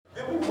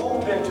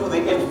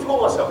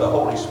of the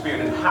Holy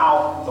Spirit and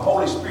how the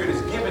Holy Spirit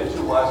is given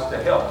to us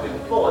to help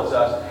influence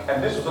us.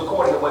 And this was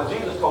according to what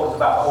Jesus told us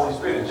about the Holy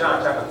Spirit in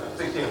John chapter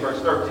 16,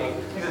 verse 13.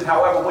 He says,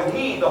 however, when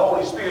he, the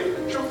Holy Spirit,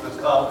 the truth has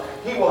come,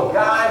 he will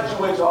guide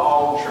you into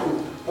all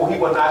truth. For he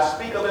will not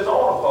speak of his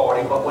own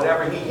authority, but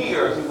whatever he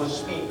hears, he will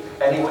speak,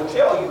 and he will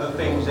tell you the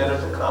things that are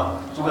to come.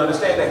 So we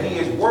understand that he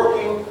is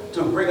working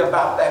to bring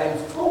about that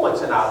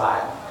influence in our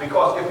life.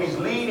 Because if he's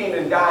leading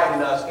and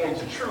guiding us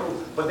into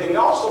truth, but then he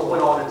also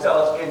went on to tell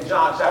us in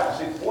John chapter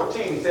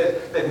 6:14, he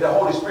says that the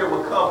Holy Spirit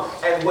would come,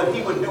 and what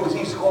he would do is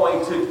he's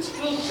going to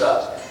teach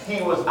us.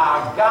 He was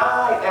our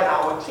guide and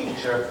our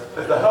teacher,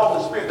 that the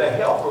Holy Spirit, the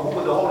helper, who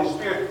was the Holy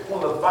Spirit,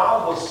 whom the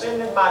Father will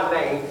send in my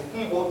name,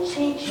 he will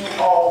teach you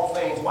all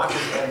things, watch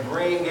this, and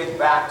bring it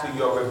back to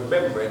your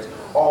remembrance,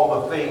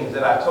 all the things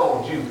that I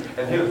told you.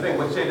 And here's the thing,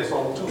 we said this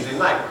on Tuesday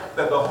night,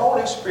 that the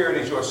Holy Spirit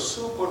is your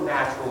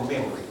supernatural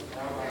memory.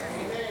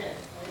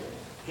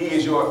 He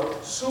is your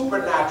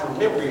supernatural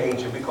memory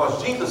agent,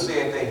 because Jesus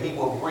said that he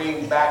will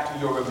bring back to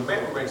your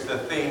remembrance the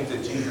things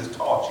that Jesus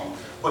taught you.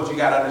 But you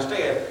got to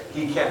understand,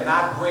 he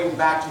cannot bring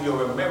back to your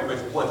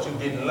remembrance what you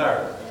didn't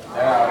learn.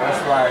 Yeah,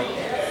 that's right.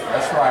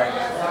 That's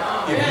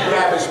right. If you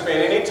haven't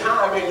spent any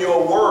time in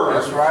your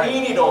word,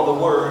 feeding on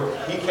the word,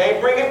 he can't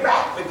bring it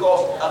back,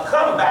 because a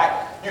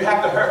comeback, you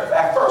have to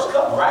at first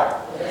come, right?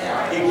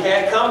 It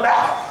can't come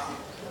back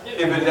if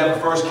it never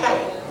first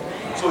came.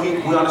 So we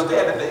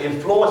understand that the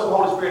influence the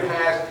Holy Spirit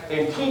has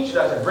in teaching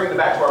us and bringing it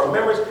back to our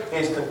remembrance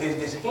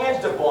is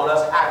hinged upon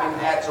us having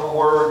had some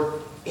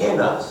word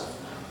in us.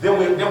 Then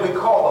we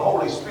call the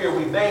Holy Spirit,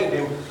 we named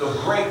him the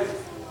great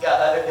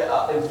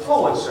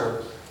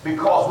influencer,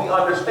 because we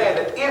understand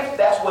that if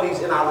that's what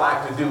he's in our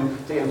life to do,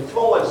 to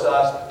influence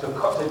us, to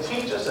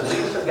teach us and lead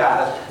us and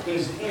guide us,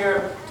 he's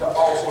here to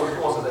also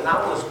influence us. And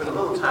I want to spend a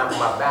little time with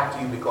my back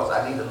to you, because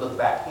I need to look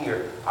back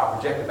here. Our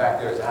projector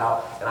back there is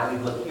out, and I need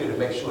to look here to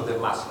make sure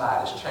that my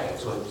slide has changed.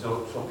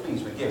 So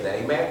please forgive that.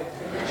 Amen?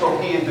 So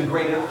he is the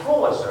great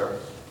influencer.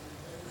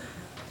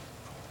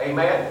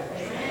 Amen?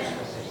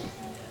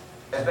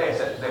 As Van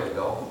said, there we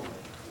go.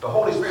 The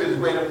Holy Spirit is a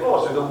great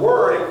influencer. The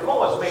word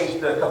influence means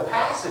the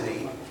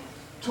capacity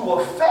to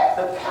affect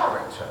the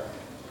character,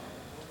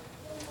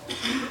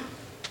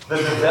 the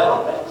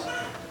development,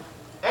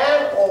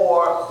 and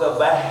or the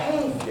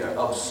behavior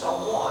of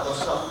someone or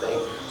something.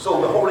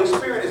 So the Holy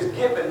Spirit is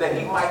given that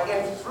he might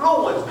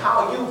influence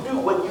how you do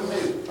what you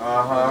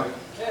do.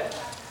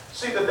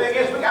 See, the thing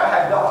is, we got to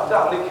have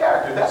godly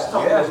character. That's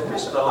something that's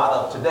missing a lot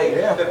of today.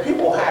 That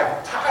people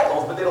have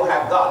titles, but they don't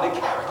have godly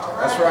character.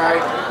 That's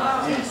right.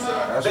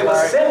 They were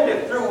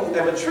ascended through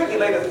and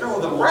matriculated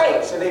through the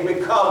ranks, and they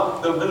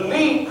become the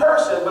lead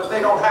person, but they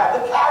don't have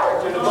the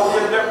character to go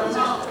with their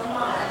position.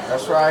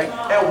 That's right.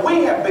 And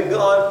we have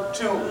begun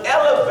to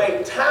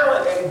elevate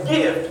talent and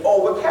gift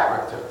over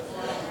character.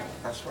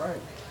 That's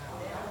right.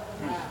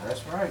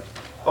 That's right.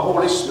 The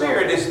Holy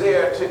Spirit is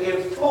there to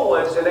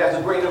influence, and as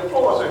a great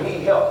influencer,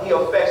 he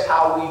affects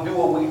how we do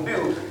what we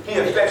do. He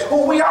affects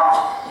who we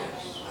are.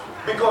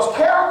 Because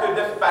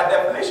character, by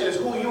definition, is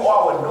who you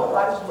are when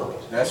nobody's looking.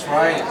 That's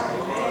right.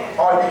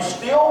 Are you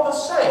still the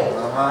same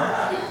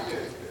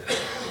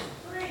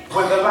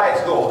when the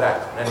lights go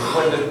down and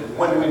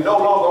when we're no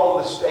longer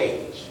on the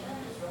stage?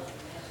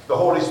 The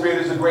Holy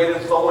Spirit is a great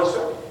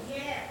influencer.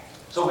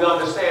 So we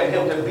understand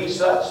him to be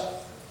such.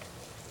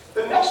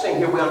 The next thing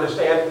here we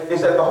understand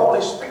is that the Holy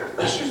Spirit,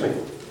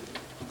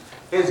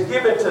 is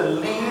given to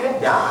lead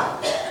and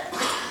guide.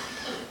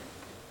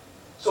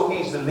 So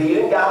he's the lead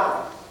and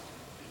guide.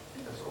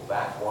 Let's go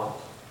back one.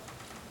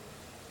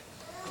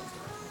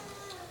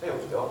 There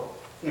we go.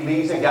 He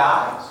leads and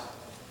guides.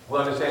 We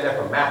understand that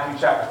from Matthew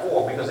chapter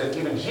 4, because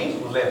even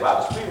Jesus was led by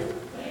the Spirit.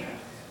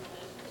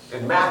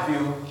 In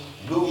Matthew,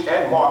 Luke,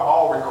 and Mark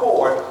all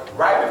record,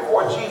 right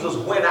before Jesus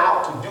went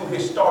out to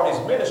start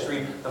his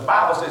ministry, the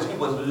Bible says he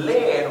was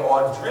led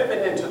or driven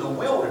into the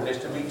wilderness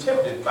to be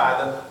tempted by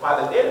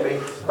the enemy,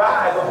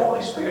 by the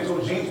Holy Spirit. So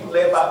Jesus was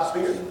led by the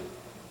Spirit.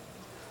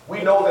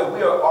 We know that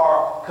we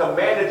are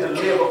commanded to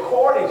live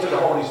according to the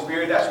Holy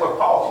Spirit. That's what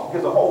Paul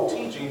gives a whole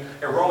teaching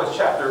in Romans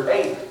chapter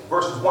 8,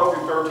 verses 1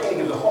 through 13. He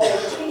gives a whole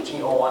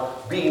teaching on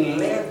being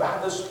led by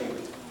the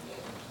Spirit.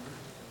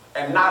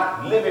 And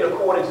not living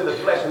according to the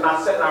flesh, and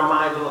not setting our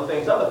minds on the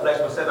things of the flesh,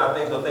 but setting our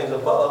things on things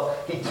above.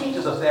 He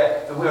teaches us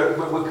that we're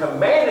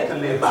commanded to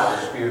live by the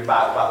Spirit,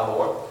 by the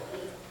Lord.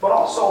 But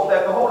also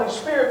that the Holy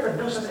Spirit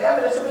produces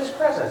evidence of his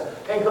presence.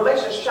 In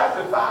Galatians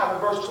chapter 5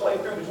 and verse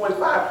 23 to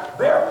 25,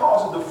 there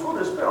Paul says the fruit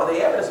of the Spirit are the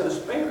evidence of the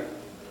Spirit.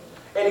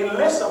 And he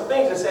lists some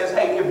things and says,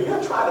 hey, if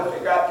you're trying to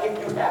figure out if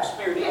you have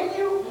Spirit in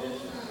you,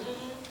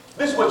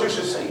 this is what you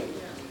should see.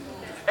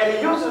 And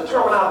he uses the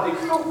terminology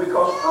fruit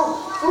because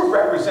fruit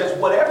represents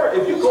whatever.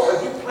 If you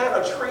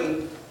plant a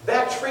tree,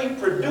 that tree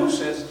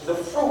produces the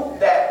fruit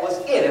that was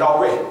in it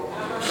already.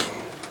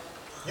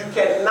 You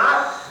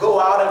cannot go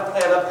out and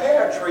plant a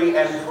pear tree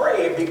and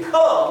pray it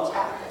becomes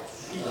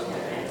apples.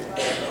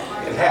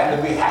 It had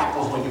to be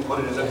apples when you put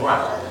it in the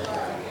ground.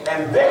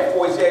 And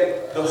therefore he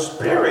said the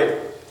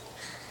Spirit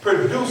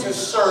produces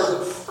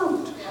certain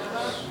fruit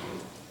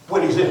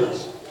when he's in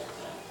us.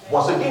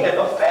 Once again,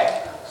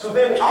 effect. So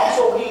then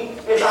also he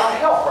is our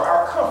helper,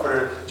 our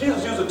comforter.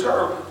 Jesus used the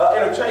term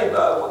interchange.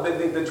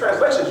 The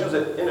translations use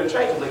it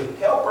interchangeably,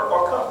 helper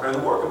or comforter. The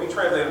word can be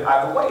translated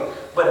either way.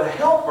 But a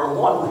helper,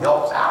 one who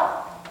helps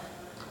out,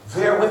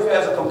 there with you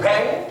as a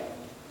companion.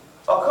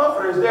 A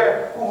comforter is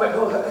there who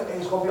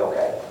he's going to be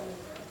okay.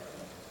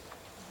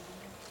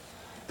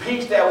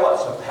 Peace that what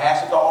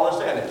surpasses all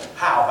understanding.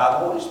 How? By the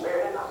Holy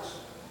Spirit in us.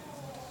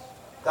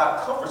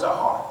 God comforts our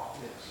heart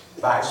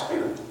by His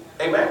Spirit.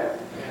 Amen.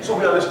 So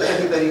we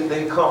understand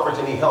that he comforts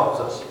and He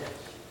helps us.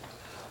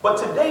 But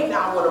today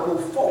now I want to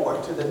move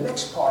forward to the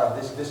next part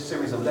of this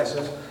series of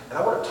lessons, and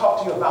I want to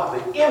talk to you about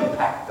the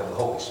impact of the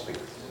Holy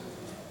Spirit.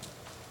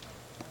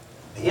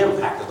 The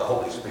impact of the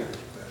Holy Spirit.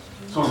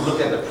 So we've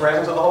looked at the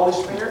presence of the Holy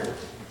Spirit.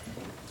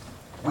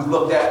 We've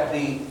looked at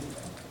the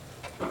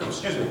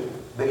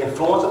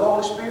influence of the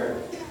Holy Spirit.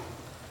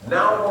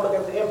 Now we want to look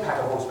at the impact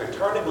of the Holy Spirit.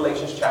 Turn to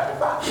Galatians chapter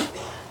 5.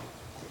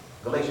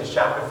 Galatians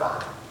chapter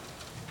 5.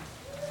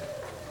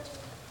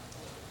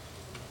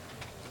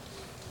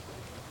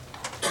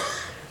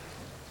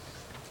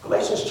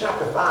 Galatians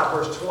chapter 5,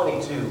 verse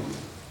 22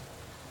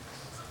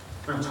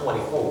 through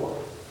 24.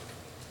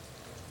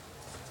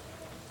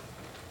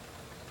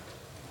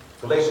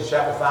 Galatians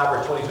chapter 5,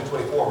 verse 22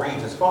 through 24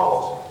 reads as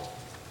follows.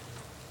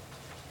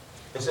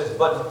 It says,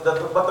 but the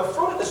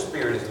fruit of the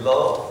Spirit is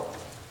love,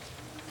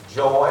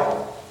 joy,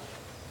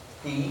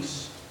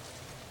 peace,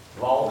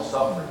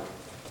 long-suffering,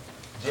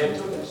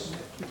 gentleness,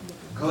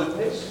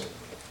 goodness,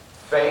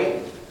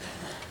 faith,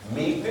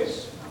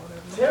 meekness,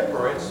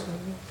 temperance.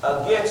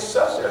 Against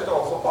such there is no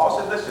law. So Paul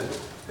said, listen,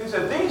 he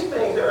said, these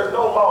things, there is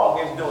no law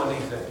against doing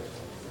these things.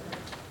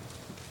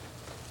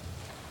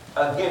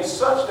 Against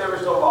such there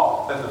is no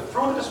law. That the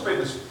fruit of the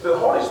Spirit, the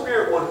Holy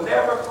Spirit will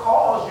never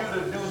cause you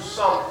to do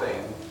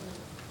something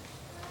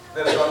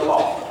that is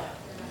unlawful.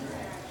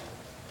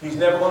 He's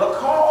never going to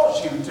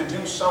cause you to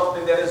do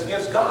something that is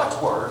against God's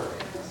word.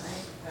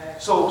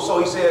 So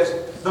he says,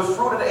 the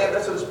fruit of the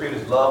evidence of the Spirit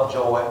is love,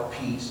 joy,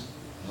 peace,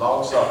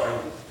 long-suffering,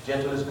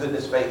 gentleness,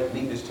 goodness, faith,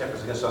 meekness,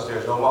 temperance. Against us there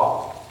is no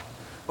law.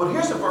 But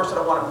here's the verse that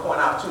I want to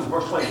point out too,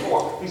 verse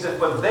 24. He says,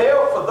 but there,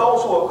 for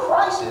those who are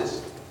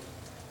Christ's,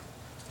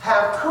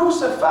 have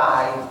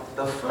crucified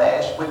the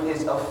flesh with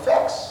its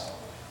effects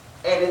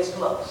and its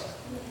lust.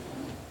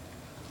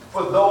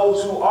 For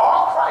those who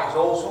are Christ,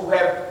 those who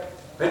have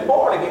been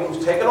born again,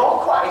 who's taken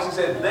on Christ, he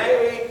said,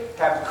 they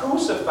have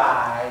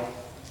crucified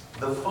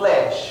the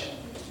flesh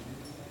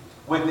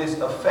with its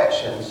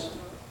affections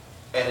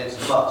and its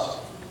lust.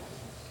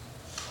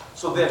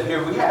 So then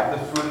here we have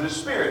the fruit of the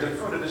Spirit. The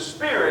fruit of the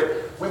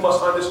Spirit, we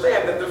must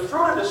understand that the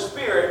fruit of the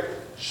Spirit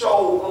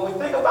show, when we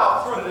think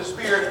about fruit of the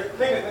Spirit,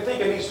 think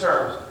in these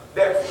terms.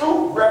 That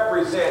fruit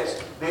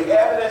represents the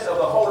evidence of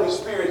the Holy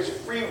Spirit's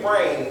free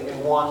reign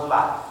in one's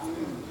life.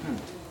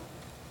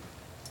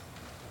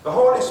 The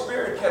Holy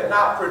Spirit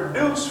cannot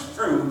produce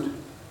fruit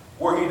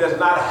where He does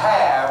not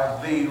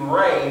have the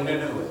reign to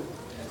do it.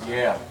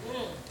 Yeah.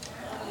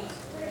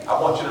 I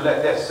want you to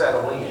let that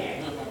settle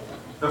in.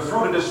 The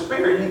fruit of the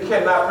Spirit, He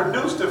cannot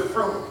produce the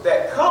fruit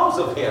that comes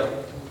of Him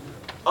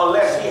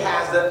unless He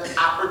has the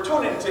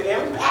opportunity to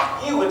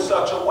impact you in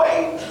such a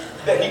way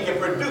that He can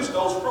produce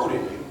those fruit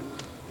in you.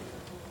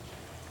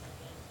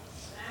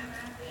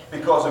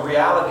 Because the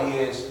reality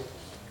is,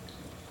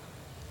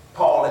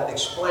 Paul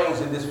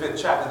explains in this 5th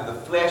chapter that the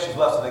flesh is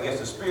lusting against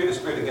the Spirit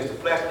against the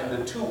flesh, and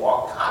the two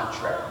are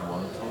contrary.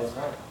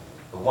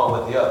 The one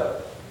with the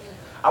other.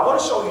 I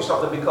want to show you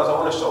something because I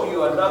want to show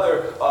you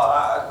another,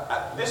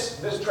 this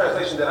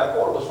translation that I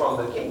quoted was from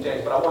the King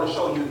James, but I want to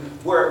show you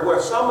where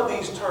some of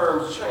these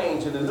terms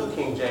change in the New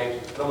King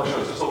James. And I'm going to show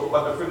you. So,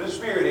 but the fruit of the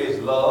Spirit is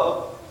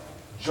love,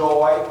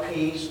 joy,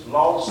 peace,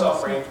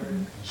 long-suffering,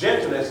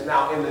 gentleness.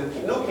 Now, in the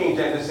New King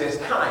James, it says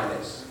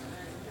kindness.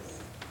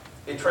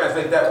 It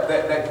translates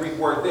that Greek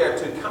word there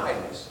to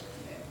kindness.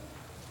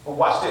 But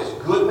watch this.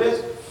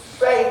 Goodness,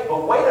 faith,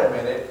 but wait a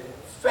minute.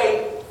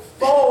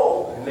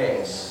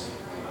 Faithfulness.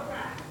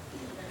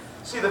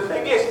 See, the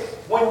thing is,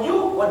 when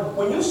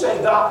you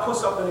say God put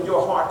something in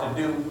your heart to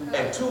do,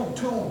 and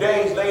two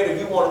days later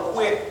you want to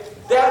quit,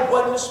 that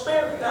wasn't the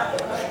Spirit.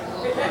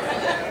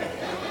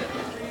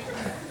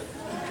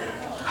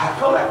 I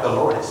feel like the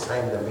Lord is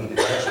saying to me to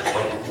just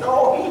wait.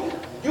 No,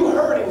 you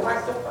heard Him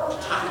right the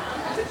first time.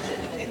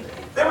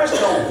 There is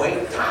no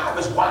wait. Time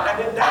is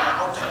winding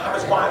down. Time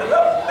is winding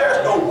up.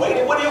 There's no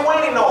waiting. What are you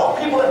waiting on?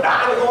 People are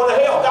dying and going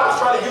to hell. God's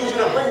trying to use you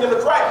to bring them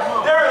to Christ.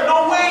 There is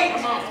no wait.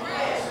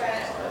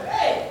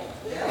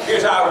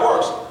 Here's how it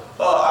works.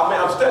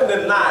 I'm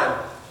standing in line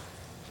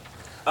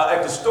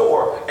at the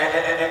store,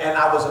 and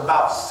I was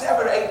about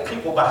 7 or 8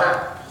 people behind.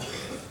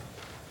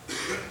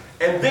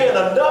 And then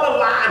another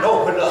line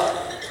opened up.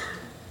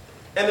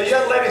 And the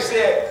young lady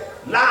said,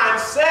 line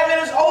 7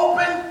 is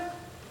open.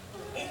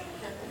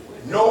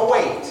 No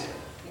wait.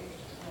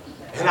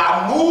 And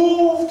I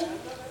moved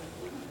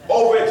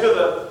over into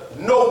the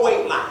no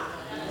wait line.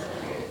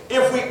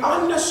 If we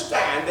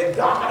understand that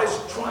God is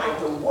trying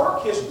to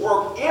work His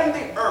work in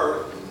the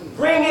earth,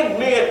 bringing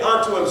men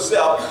unto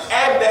Himself,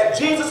 and that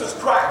Jesus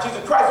Christ's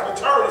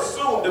return is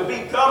to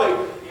be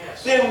coming,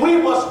 then we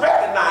must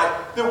recognize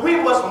that we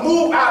must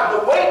move out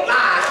of the wait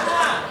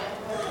line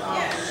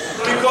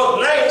because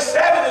lane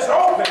 7 is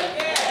open.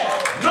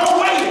 No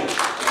waiting.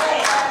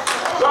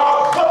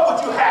 God, what would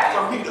you have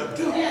for me to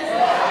do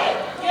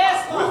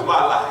with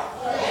my life?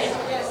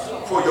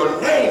 For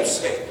your name's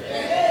sake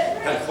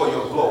and for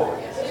your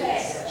glory.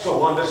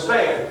 So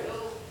understand.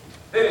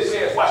 Then it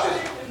says, watch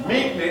this,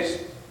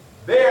 meekness.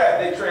 There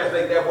they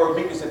translate that word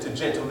meekness into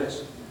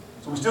gentleness.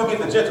 So we still get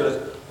the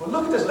gentleness. But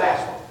look at this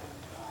last one.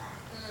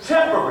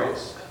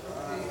 Temperance.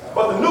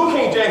 But the New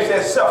King James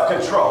says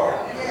self-control.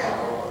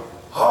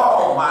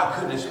 Oh my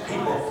goodness,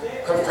 people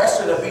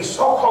confessing to be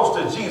so close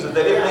to Jesus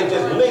that if they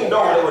just leaned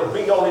over, they would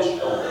be on his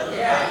shoulder.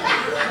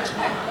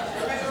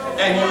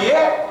 And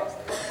yet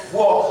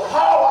will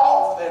haul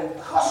off and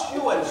cuss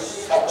you and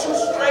set you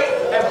straight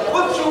and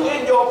put you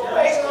in your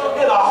place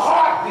in a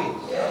heartbeat.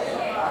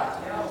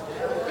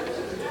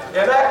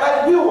 And act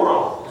like you were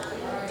wrong.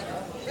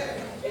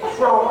 What's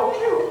wrong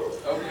with you?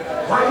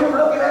 Why are you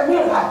looking at me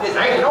like this?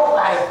 Ain't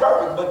nobody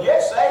perfect, but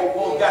yet saved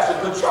ones got some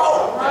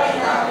control.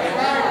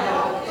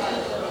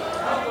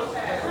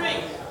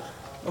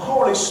 The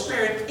Holy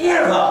Spirit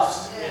in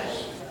us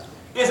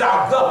is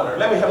our governor.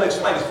 Let me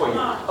explain this for you.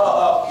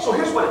 So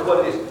here's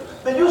what it is.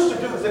 They used to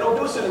do this. They don't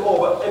do this anymore,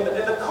 but in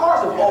the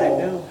cars of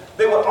old,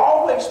 they would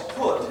always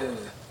put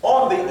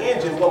on the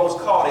engine what was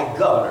called a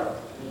governor.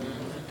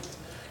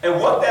 And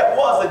what that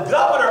was, the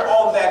governor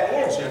on that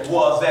engine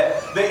was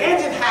that the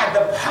engine had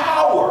the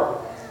power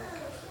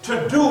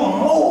to do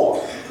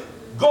more,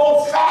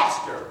 go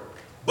faster,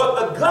 but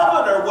the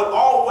governor would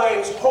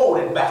always hold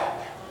it back.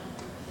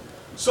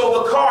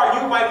 So the car,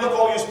 you might look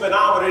on your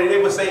speedometer and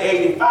it would say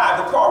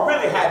 85. The car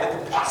really had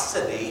the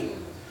capacity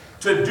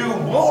to do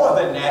more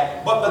than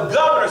that, but the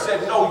governor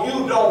said, no,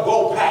 you don't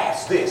go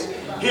past this.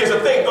 Here's the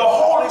thing, the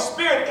Holy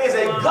Spirit is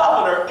a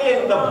governor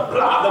in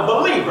the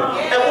believer.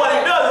 And what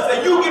he does is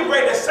that you get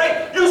ready to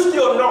say, you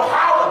still know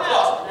how to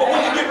cuss, but when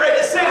you get ready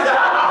to say that,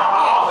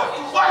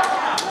 what?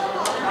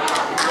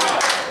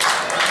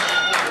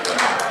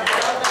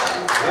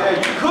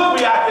 Yeah, you could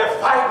be out there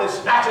fighting and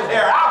snatching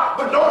hair out,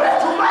 but no,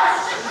 that's too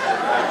much.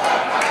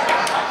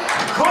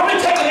 You could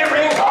be taking your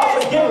rings off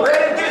and getting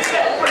ready to get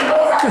set, but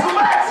no, that's too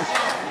much.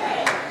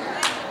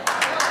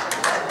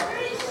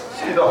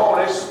 See, the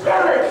Holy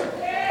Spirit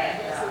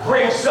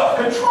brings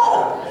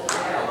self-control.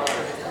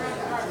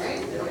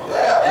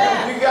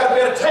 Yeah, you got to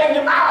be able to tame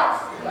your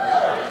mouth.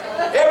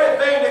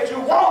 Everything that you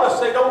want to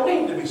say don't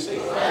need to be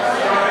said.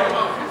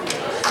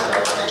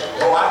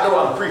 Oh, I know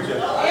I'm preaching.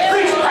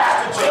 Preach,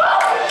 Pastor Jim.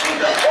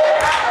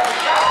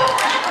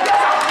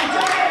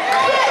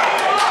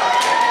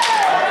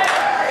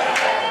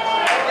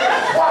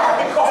 Why?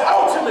 Because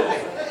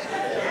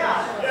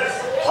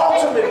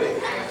ultimately,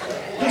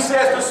 he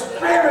says the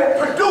Spirit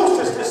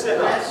produces this in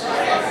us.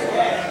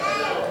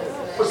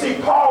 But see,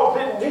 Paul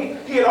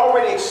he had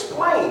already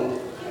explained,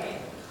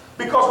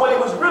 because what he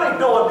was really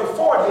doing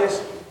before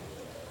this,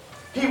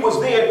 he was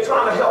then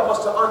trying to help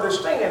us to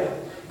understand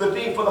the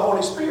need for the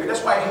Holy Spirit.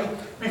 That's why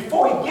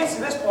before he gets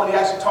to this point, he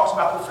actually talks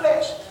about the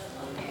flesh.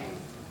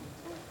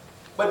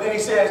 But then he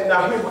says,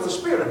 now here's what the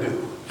Spirit will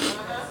do.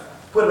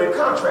 Put them in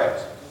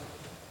contrast.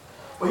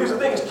 Well, here's the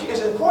thing,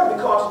 it's important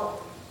because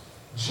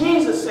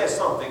Jesus says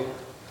something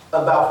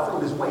about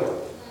fruit as well.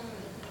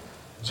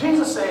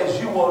 Jesus says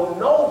you will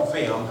know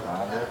them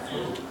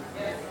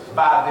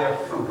by their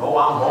fruit. Oh,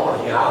 I'm born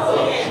again. I love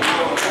Jesus.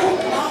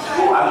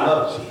 Oh, I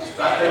love Jesus.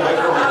 I think we're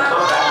going to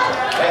come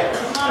back.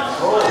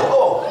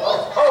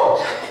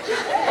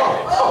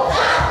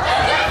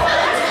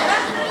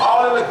 All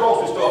in the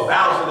grocery store,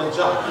 bouncing and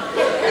jumping.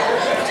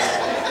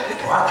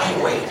 Oh, I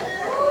can't wait.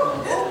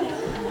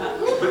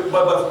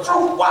 But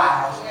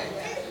fruit-wise,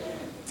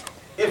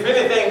 if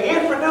anything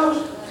is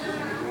produced,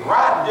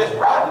 just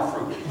riding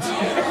fruit.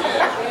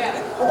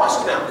 Well, watch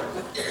this now.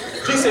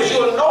 Jesus says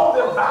you'll know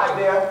them by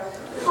their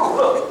fruit.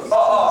 Look,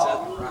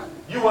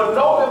 you will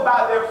know them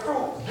by their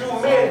fruit. Do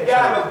men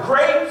gather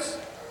grapes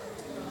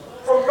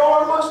from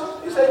thorn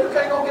bushes? He said you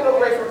can't go get no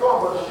grapes from thorn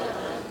bushes.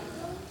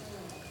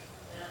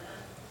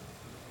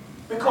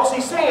 Because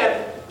he's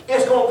saying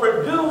it's going to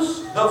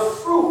produce the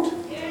fruit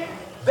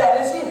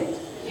that is in it.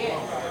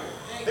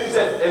 Then he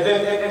said,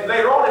 and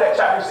later on in that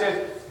chapter he says,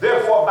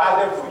 therefore by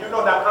their fruit. You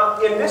know, now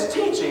in this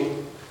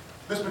teaching,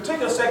 this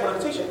particular segment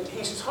of the teaching,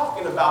 he's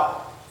talking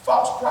about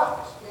false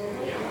prophets.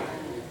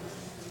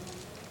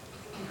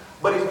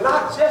 But he's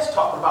not just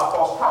talking about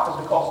false prophets,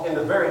 because in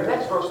the very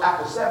next verse,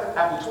 after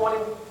 20,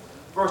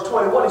 verse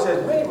 21, he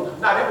says,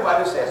 not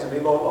everybody that says to me,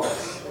 Lord, Lord.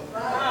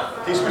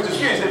 He switches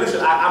gears. He said,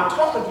 listen, I'm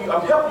talking to you,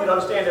 I'm helping you to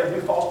understand there will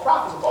be false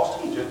prophets and false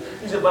teachers.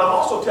 He said, but I'm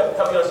also helping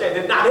you to understand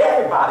that not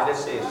everybody that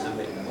says to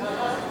me.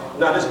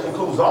 Now this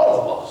includes all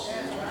of us.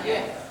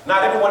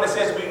 Not everyone that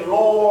says to me,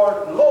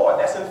 Lord, Lord,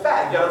 that's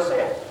emphatic, you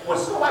understand? When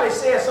somebody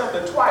says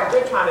something twice,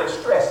 they're trying to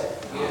express it.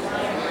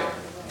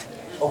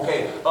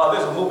 Okay,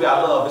 there's a movie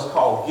I love, it's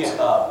called Get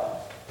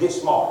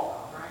Smart.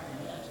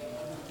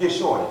 Get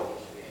Shorty.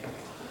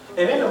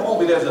 And in the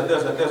movie, there's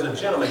a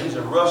gentleman, he's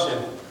a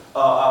Russian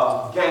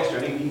gangster,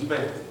 and he's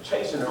been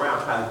chasing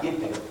around trying to get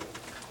them.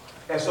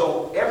 And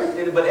so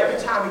every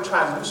time he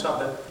tries to do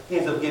something, he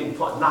ends up getting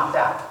knocked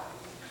out.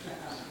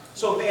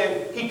 So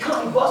then he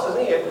busts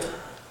in,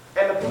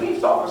 and the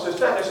police officer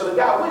standing there. So the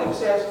guy with him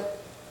says,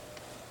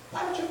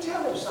 "Why didn't you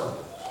tell him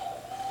something?"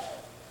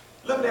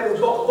 Looking at him,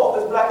 both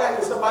his black eye,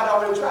 and somebody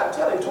already tried to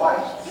tell him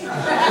twice. He said,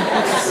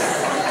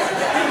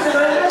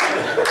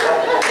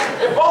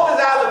 if both his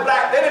eyes are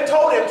black, they done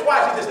told him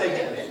twice, he just ain't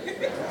getting it.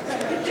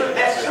 So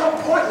at some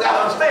point,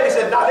 I understand, he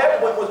said, not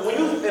everyone, when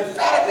you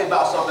emphatic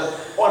about something,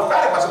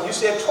 you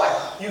say it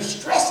twice, you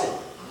stress it.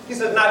 He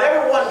said, not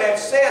everyone that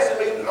says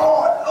to me,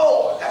 Lord,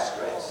 Lord, that's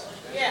stress.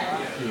 Yeah.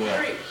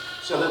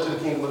 Shall enter the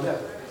kingdom of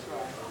heaven.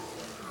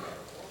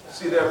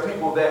 See, there are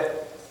people that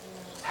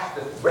have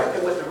to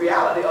reckon with the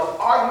reality of,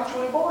 are you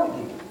truly born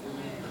again?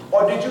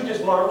 Or did you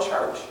just learn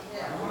church?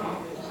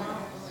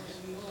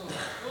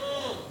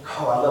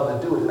 Oh, I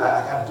love to do it.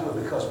 I got to do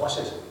it because, watch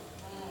this.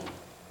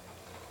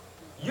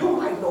 You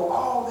might know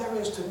all there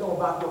is to know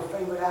about your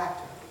favorite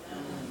actor,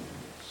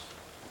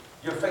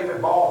 your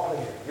favorite ball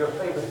player, your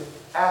favorite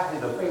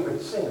athlete, or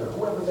favorite singer,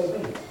 whoever it may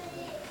be.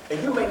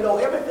 And you may know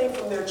everything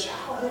from their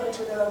childhood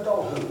to their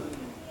adulthood.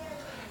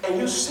 And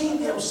you see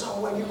them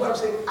somewhere, you want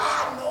to say,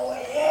 I know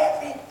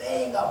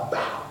everything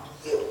about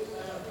you.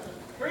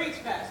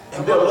 Preach, Pastor.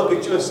 And they'll look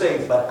at you and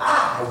say, but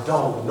I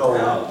don't know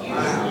you.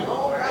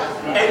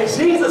 And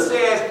Jesus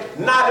says,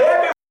 not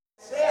everyone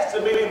says to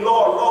me,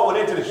 Lord, Lord,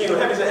 will enter the kingdom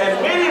of heaven.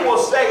 And many will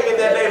say in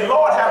that day,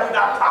 Lord, have we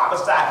not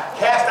prophesied,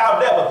 cast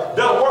out devils,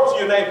 done works in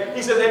your name?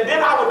 He says, and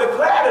then I will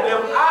declare to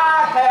them,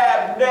 I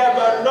have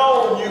never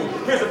known you.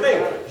 Here's the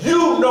thing.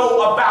 You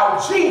know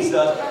about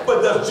Jesus,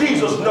 but does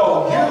Jesus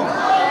know you?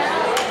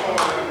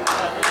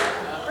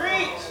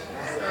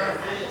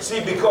 See,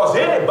 because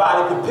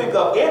anybody can pick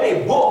up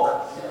any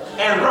book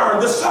and learn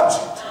the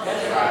subject.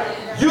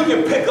 You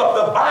can pick up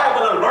the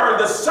Bible and learn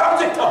the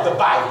subject of the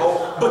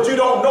Bible, but you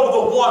don't know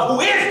the one who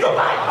is the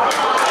Bible.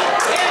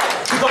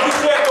 Because he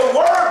said the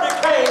Word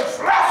became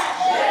flesh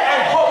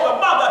and dwelt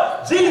among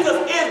us. Jesus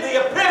is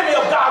the epitome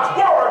of God's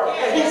Word.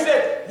 And he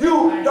said,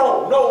 you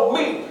don't know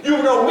me.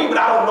 You know me, but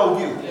I don't know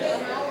you.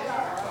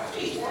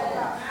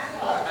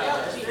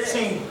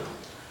 See,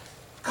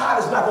 God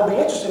is not going to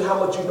be interested in how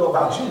much you know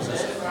about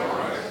Jesus.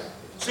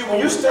 See, when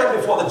you stand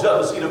before the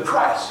judgment seat of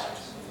Christ,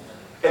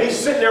 and he's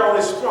sitting there on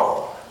his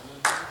throne,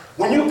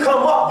 when you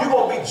come up, you're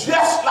going to be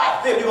just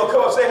like them. You're going to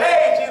come up and say,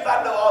 hey, Jesus,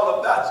 I know all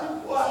about you.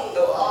 Boy, I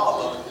know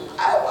all of you.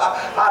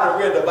 I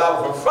done read the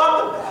Bible from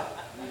front to back.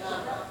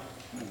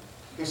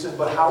 He says,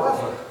 but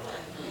however,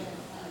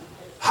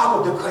 I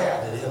will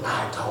declare to them,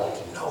 I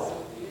don't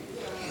know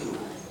you.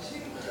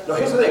 Now,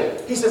 here's the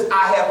thing. He says,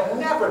 I have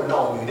never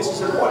known you. This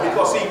is important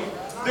because, see,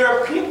 there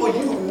are people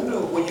you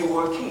knew when you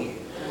were a kid.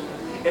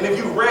 And if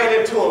you ran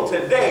into them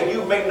today,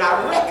 you may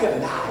not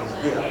recognize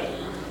them.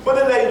 But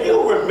then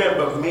you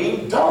remember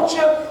me, don't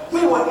you?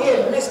 We were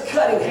in Miss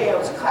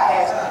Cunningham's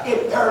class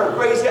in 3rd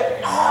grade.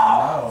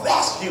 Oh,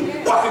 that's you.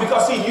 Why?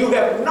 Because, see, you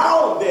have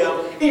known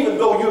them even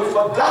though you've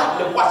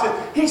forgotten them. Watch this.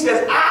 He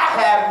says, I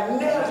have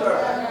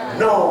never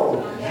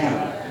known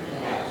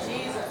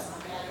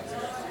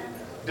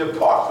you.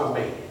 Depart from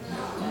me.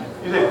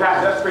 You say,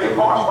 Pastor, that's pretty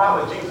harsh.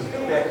 Why would Jesus do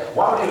that?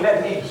 Why would he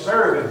let me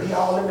serve and be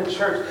all in the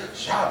church,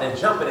 shouting and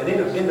jumping and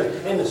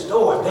in the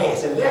store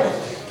dancing and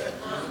everything?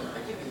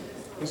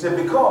 He said,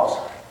 because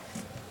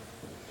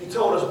he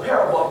told us a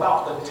parable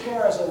about the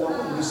tares and the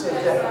wheat. He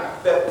said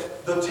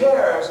that the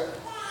tares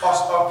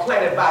are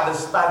planted by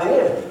the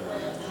enemy.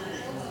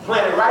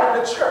 Planted right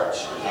in the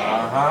church.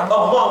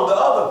 Among the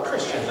other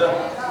Christians.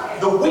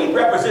 The wheat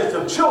represents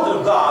the children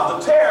of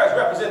God. The tares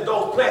represent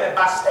those planted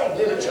by Satan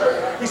in the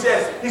church. He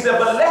said,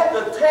 but let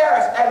the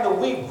tares and the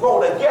wheat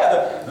grow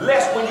together,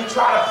 lest when you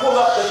try to pull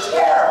up the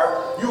tare,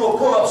 you will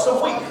pull up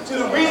some wheat. See,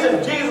 the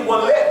reason Jesus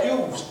will let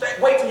you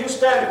wait till you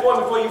stand before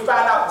him before you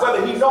find out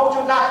whether he knows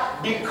you or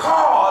not,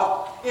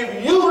 because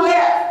if you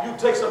left, you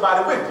take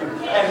somebody with you,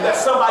 and that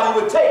somebody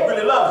you would take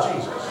really loves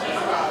Jesus.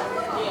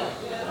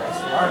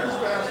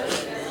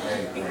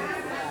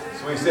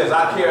 So he says,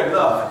 I care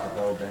enough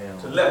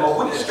to let my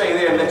wheat stay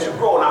there and let you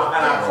grow. And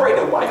I pray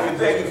that while you're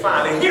there, you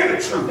finally hear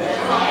the truth.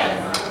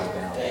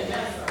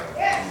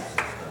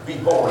 Be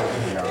born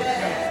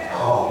again.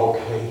 Oh,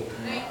 okay.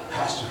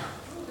 Pastor.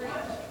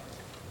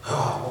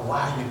 Oh, well,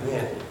 why have you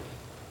been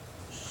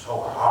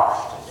so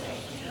harsh today?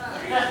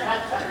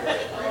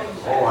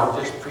 Oh,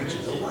 I'm just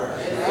preaching the word.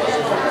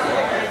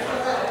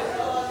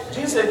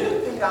 Jesus said, do you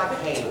think I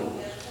came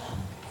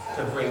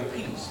to bring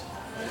peace?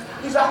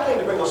 He said, I came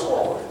to bring a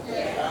sword.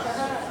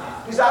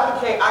 He said, I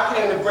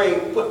came to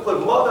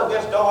put mother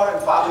against daughter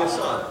and father against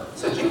son. He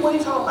said, gee, what are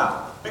you talking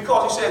about?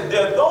 Because he said,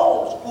 there are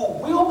those who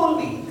will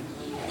believe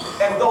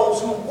and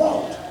those who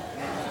won't.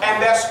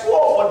 And that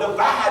sword will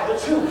divide the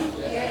two.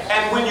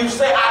 And when you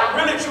say, I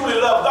really truly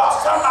love God,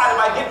 somebody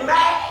might get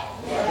mad.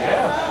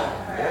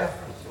 Yeah.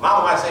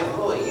 Mama might say,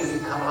 who are you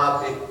coming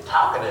out there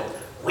talking and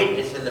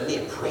witnessing to me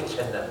and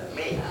preaching to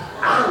me?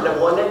 I'm the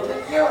one that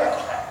took care of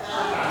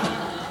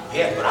that.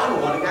 Yes, but I'm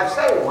the one that got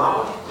saved,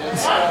 Mama.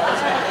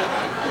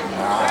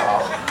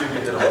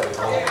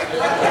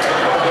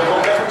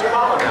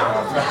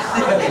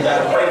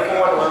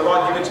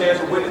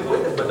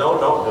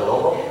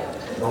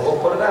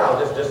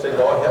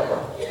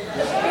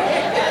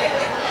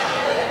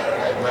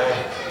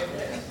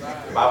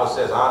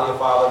 says, honor your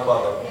father and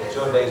mother, that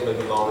your days may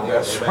be long and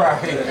That's yours. right.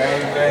 You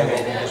Amen.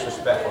 can't be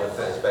disrespectful and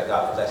expect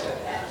God to bless it.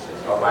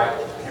 All right?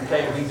 You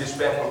can't be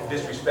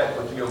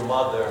disrespectful to your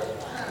mother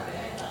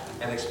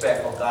and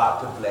expect for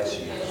God to bless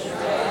you.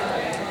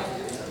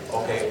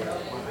 Okay?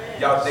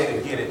 Y'all, they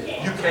didn't get it.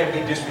 You can't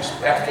be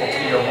disrespectful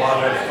to your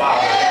mother and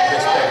father and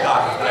expect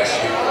God to bless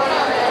you.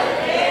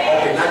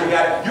 Okay, now you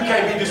got it. You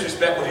can't be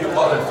disrespectful to your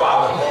mother and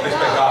father and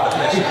expect God to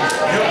bless you.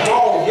 You're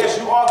grown. Yes,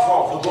 you are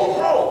grown. So go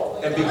grow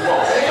and be grown.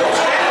 Don't stand in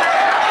your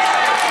house.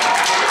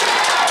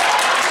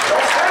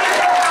 Don't stand in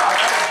your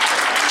house.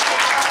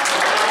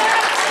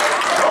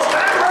 Don't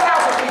stand in your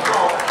house and be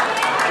grown.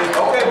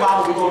 Okay,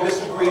 mama, we're going to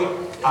disagree.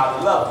 I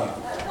love you.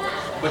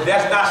 But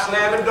that's not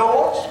slamming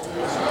doors.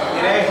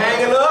 It ain't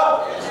hanging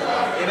up.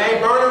 It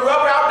ain't burning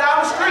rubber out down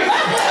the street.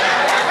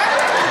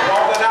 It's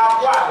walking out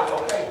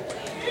quietly, okay?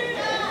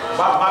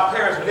 My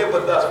parents lived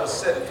with us for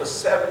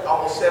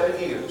almost 7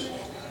 years.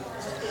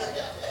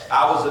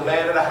 I was the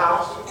man of the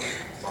house.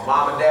 My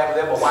mom and dad were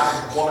there. My wife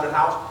was the woman in the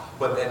house.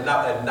 But at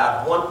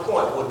not one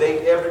point would they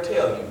ever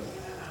tell you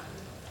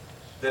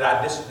that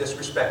I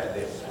disrespected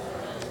them.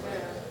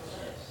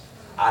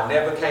 I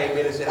never came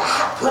in and said,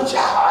 "I put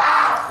y'all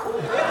out."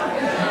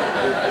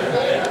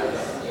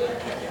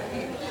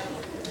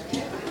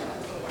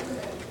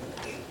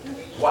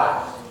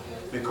 Why?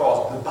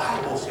 Because the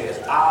Bible says,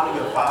 honor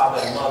your father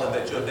and mother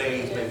that your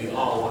days may be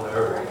long on the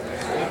earth.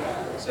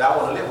 See, I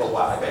want to live a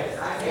while, man.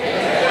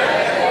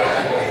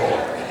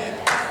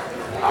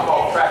 I'm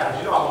all practice.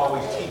 You know I'm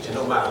always teaching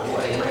no matter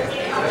what. Amen.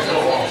 Let's go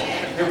on.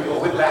 Here we go.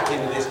 We're back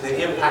into this, the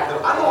impact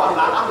of, I know I'm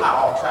not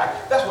off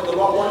track. That's what the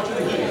Lord wanted you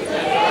to hear.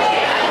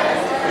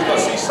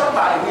 Because see,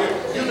 somebody here,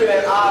 you've been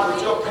at odds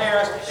with your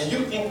parents and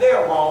you think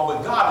they're wrong,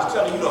 but God is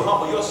telling you to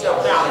humble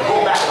yourself down and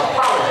go back and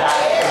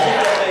apologize and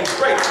get that thing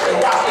straight.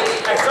 And watch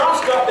it. And some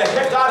stuff that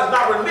God has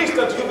not released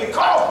unto you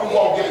because you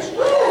won't get it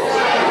straight.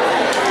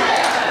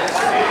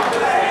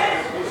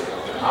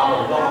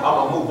 I'm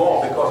gonna move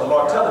on because the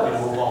Lord telling me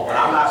to move on, but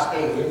I'm not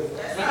scared.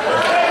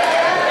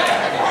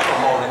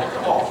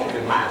 Come on, keep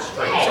your mind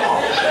straight. Come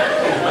on.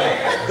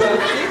 Good.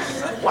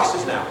 Watch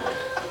this now.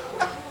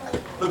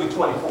 Look at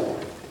 24.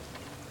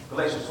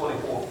 Galatians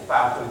 24,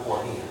 5 and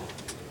 24 again.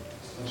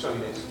 Let me show you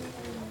this.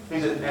 He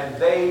said, and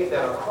they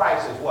that are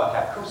Christ is what?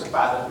 Have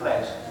crucified the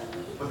flesh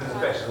with the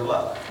affections of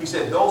lust. He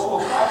said, those who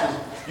are Christ,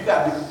 you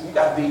got to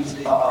be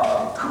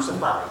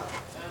crucified.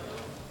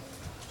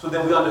 So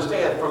then we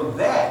understand from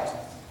that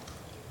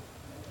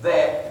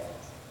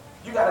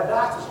you got to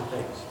die to some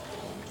things.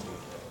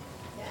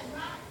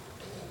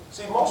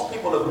 See, most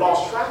people have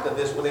lost track of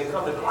this when they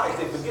come to Christ.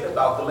 They forget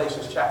about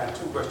Galatians chapter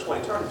 2, verse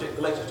 20. Turn to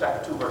Galatians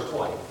chapter 2, verse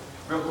 20.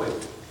 Real quick.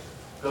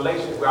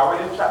 Galatians, we're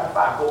already in chapter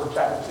 5. Go to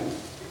chapter 2.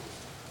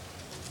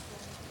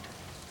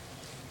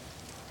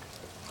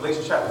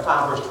 Galatians chapter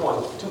 5, verse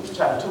 20.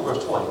 Chapter 2,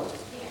 verse 20.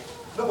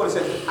 Look what it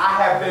says. I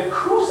have been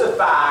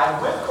crucified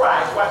with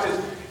Christ. Watch this.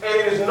 And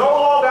it is no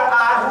longer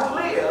I who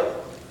live,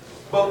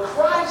 but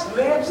Christ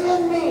lives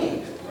in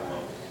me.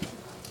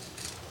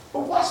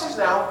 But watch this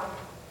now.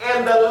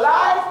 And the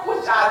life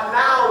which I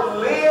now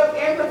live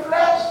in the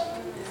flesh,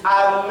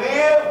 I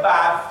live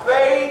by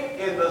faith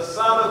in the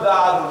Son of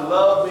God who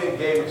loved me and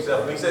gave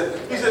himself. He said,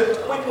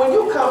 when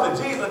you come to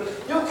Jesus,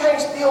 you can't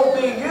still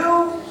be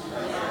you.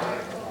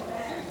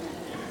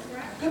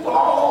 People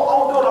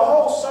all doing a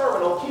whole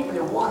sermon on keeping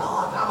it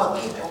 100. I'm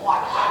going to keep it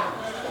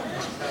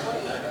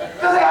 100.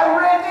 Because they haven't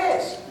read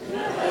this.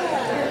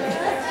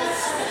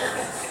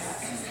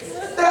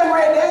 They haven't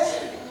read this.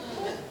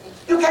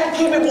 You can't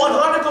keep it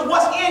 100 because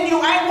what's in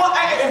you ain't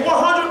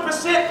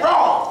 100%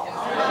 wrong.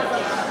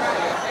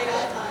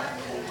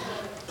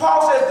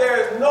 Paul says there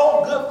is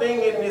no good thing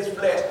in this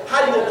flesh.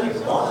 How you going to keep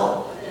it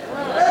 100?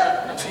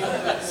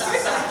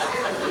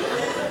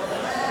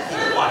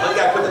 You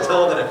got to put the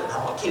tongue in it. I'm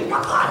going to keep it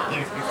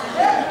 100.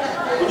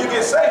 When you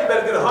get saved, you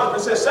better get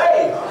 100%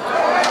 saved.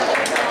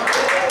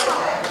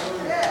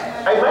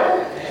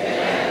 Amen?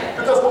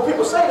 Because when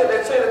people say that,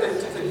 they're saying that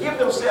to give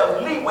themselves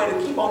leeway to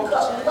keep on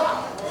cussing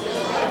God.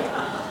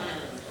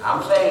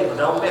 I'm saved, but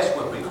don't mess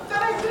with me.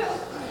 That ain't it.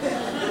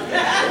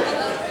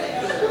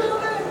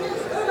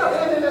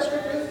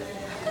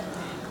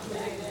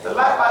 The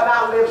life I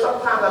now live,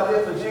 sometimes I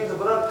live for Jesus,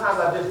 but other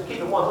times I just keep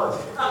it 100.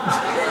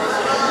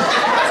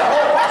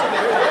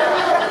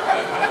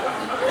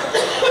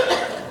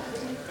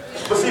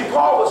 But see,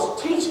 Paul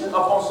was teaching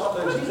upon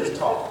something that Jesus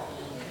taught.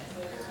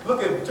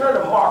 Look at, turn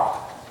to Mark,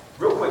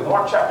 real quick.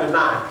 Mark chapter 8,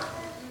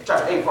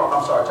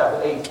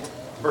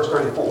 verse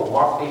 34.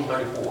 Mark 8,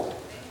 34.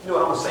 You know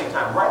what, I'm going to save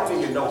time. Write it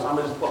in your notes. I'm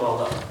going to just pull it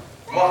on up.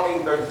 Mark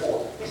 8,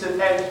 34. He said,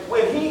 and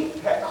when he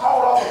had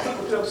called all the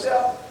people to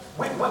himself,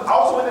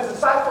 also with his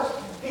disciples,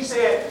 he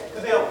said to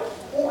them,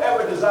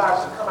 whoever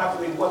desires to come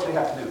after me, what they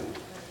have to do?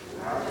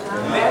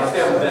 Let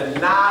them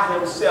deny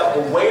himself.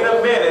 But wait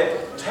a minute.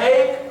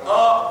 Take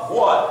up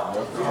what?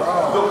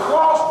 The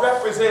cross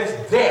represents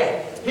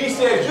death. He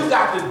says you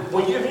got to,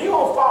 if you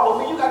don't follow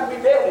me, you got to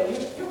be dead.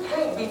 You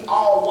can't be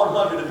all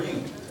 100 of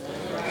you.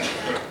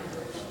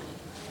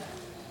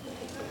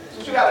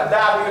 So you got to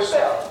die to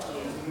yourself.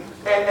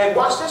 And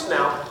watch this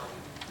now.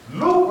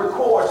 Luke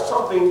records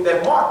something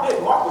that Mark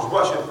did. Mark was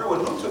rushing through it.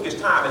 Luke took his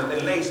time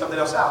and laid something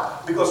else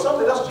out. Because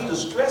something else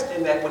Jesus stressed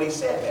in that when he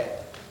said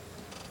that.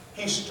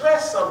 He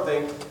stressed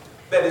something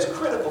that is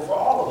critical for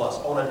all of us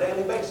on a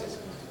daily basis.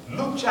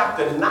 Luke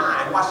chapter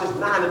 9, watch this,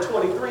 9 to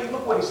 23.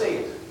 Look what he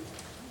says.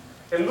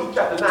 In Luke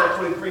chapter 9,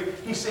 23,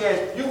 he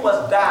says, you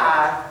must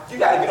die. You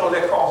got to get on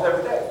that cross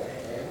every day.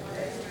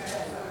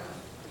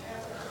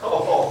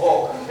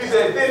 He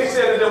said, then he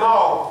said to them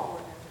all,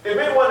 if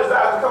anyone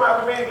desires to come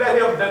after me, let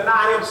him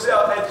deny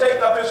himself and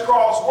take up his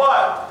cross,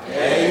 what?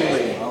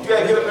 Daily. You got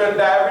to get up there and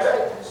die every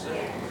day.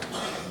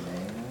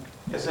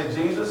 And say,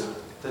 Jesus,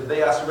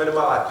 today I surrender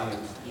my life to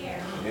you.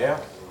 Yeah.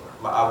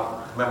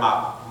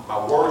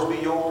 My words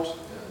be yours.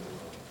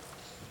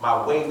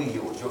 My way be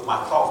yours.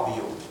 My thoughts be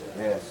yours.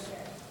 Yes.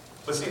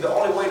 But see, the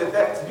only way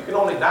that you can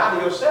only die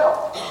to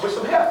yourself with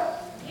some help.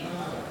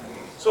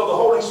 So the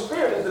Holy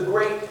Spirit is the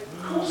great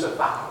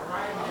crucifier.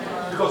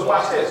 Because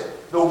watch this.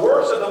 The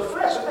works of the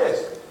flesh are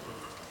this.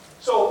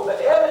 So the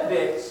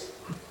evidence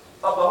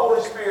of the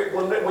Holy Spirit,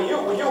 when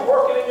you're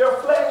working in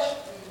your flesh,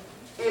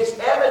 it's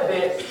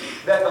evidence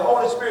that the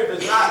Holy Spirit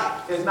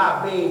is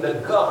not being the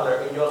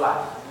governor in your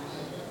life.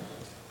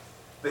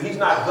 That he's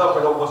not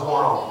governed over what's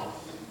going on.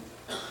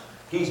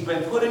 He's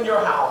been put in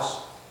your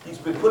house. He's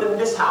been put in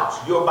this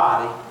house, your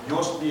body,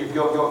 your spirit,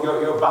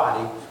 your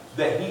body,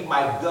 that he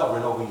might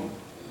govern over you.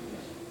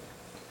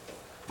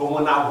 But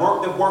when I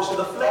work the works of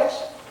the flesh,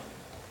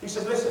 he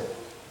says, listen,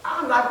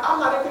 I'm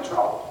not in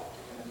control.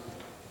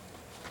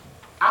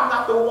 I'm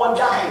not the one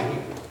dying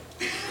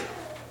here.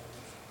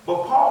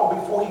 But Paul,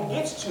 before he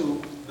gets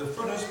to the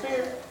fruit of the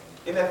Spirit,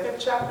 in that 5th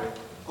chapter,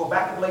 go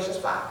back to Galatians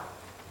 5.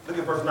 Look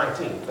at verse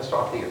 19. Let's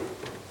start there.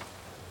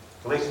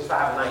 Galatians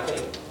 5 and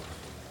 19.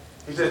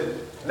 He said,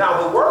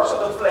 now the works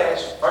of the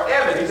flesh are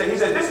evident. He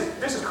said,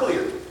 this is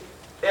clear.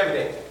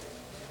 Evident.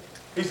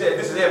 He said,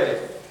 this is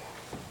evident.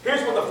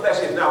 Here's what the flesh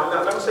is. Now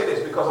let me say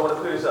this because I want to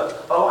clear this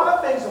up. A lot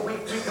of things that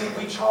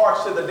we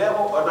charge to the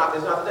devil is not the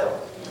devil.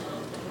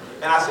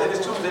 And I said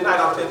this Tuesday night,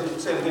 I'll say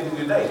it again to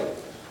you today.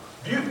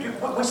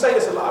 We say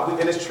this a lot,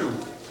 and it's true.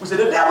 We say,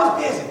 the devil's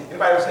busy.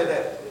 Anybody ever said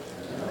that?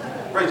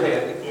 Raise your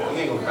hand. You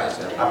ain't going to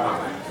say that. I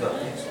promise. Look.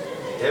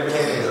 Every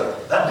hand is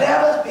up. The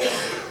devil's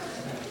busy.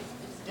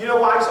 You know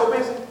why he's so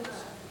busy?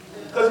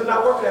 Because he's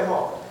not working that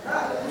hard.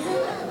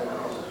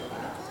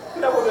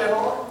 He's not working that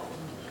hard.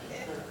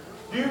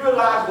 Do you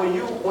realize when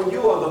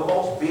you are the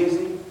most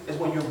busy is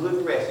when you're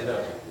good rested,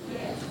 don't you?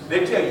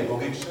 They tell you, go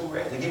get you some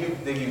rest. They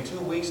give you 2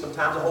 weeks,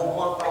 sometimes a whole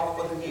month off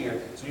for the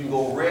year, so you can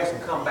go rest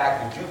and come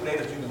back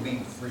rejuvenated, so you can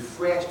be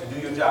refreshed to do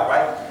your job,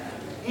 right?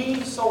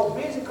 He's so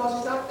busy because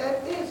he's not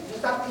that busy.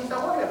 He's not working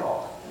that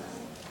hard.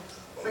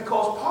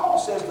 Because Paul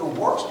says the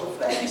works of the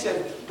flesh, he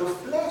said, the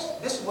flesh,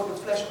 this is what the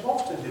flesh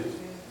wants to do.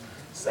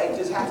 Satan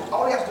just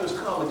all he has to do is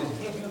come and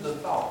just give you the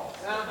thought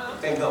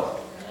and go.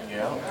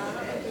 Yeah.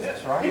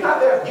 That's right. He's not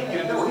there getting you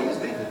to do it. He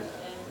just leaves it.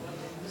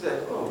 He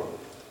said, oh,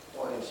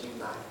 boy, is she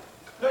nice.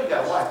 No, you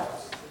got a wife.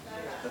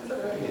 Look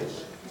at her here.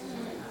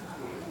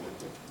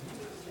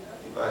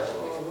 You're like,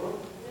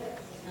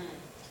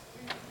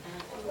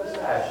 what's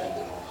that?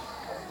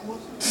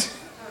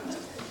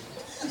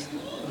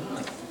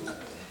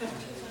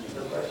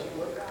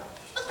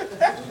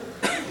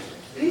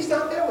 He's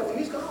not there with you.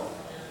 He's gone.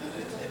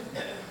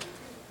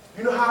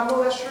 You know how I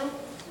know that's true?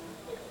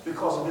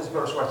 Because of this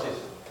verse right here.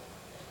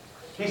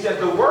 He said,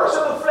 the works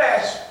of the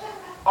flesh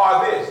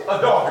are this,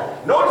 adultery.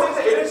 Notice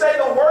it didn't say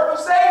the work of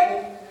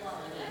Satan.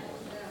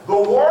 The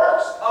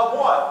works of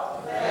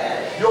what?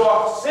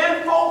 Your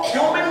sinful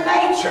human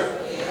nature.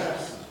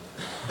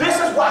 This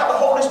is why the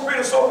Holy Spirit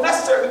is so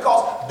necessary,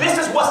 because this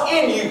is what's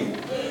in you.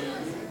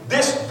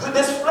 This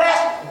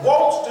flesh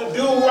wants to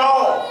do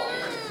wrong.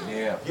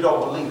 Yeah. You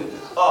don't believe it.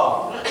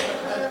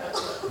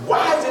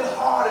 Why is it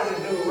harder to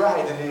do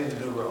right than it is to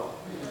do wrong?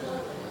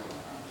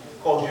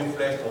 Because your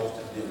flesh wants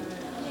to do it.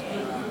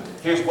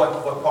 Here's what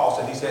Paul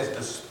said. He says,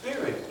 the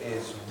spirit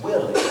is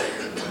willing.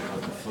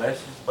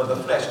 But the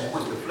flesh is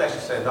weak. The flesh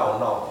is saying,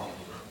 no.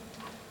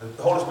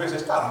 The Holy Spirit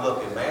says, stop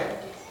looking, man.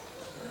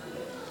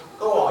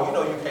 Go on. You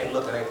know you can't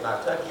look and ain't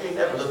not touch. You ain't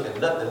never looked at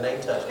nothing and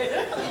ain't touched it.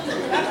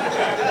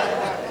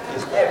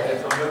 It's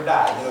evident from your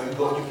diet. You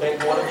can't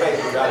go on a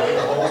bakery. You gotta get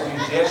a whole few.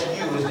 Just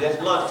you. It's just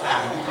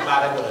lunchtime. You come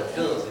out there with a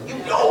dozen. You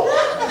know.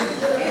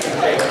 You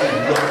can't keep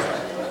looking.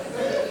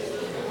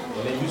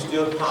 And then you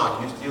still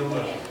ponder. You still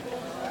looking.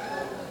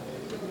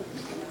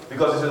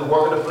 Because it's in the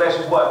work of the flesh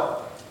is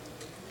what?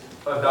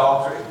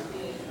 Adultery.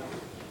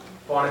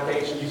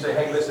 Fornication. You say,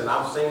 hey, listen,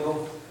 I'm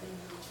single.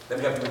 Let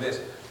me help you with this.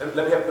 Let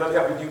me help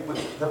you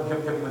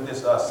with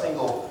this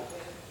single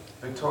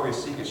Victoria's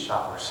Secret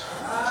shoppers.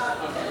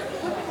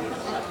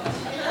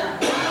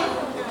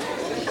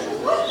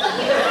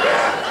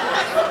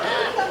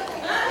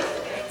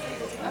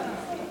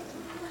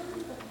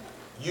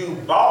 You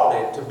bought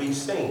it to be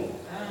seen.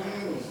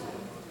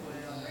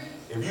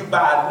 If you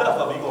buy enough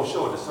of it, you're going to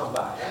show it to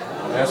somebody.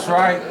 That's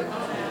right.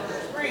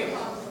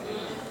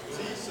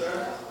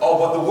 Oh,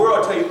 but the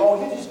world tell you,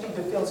 oh, you just need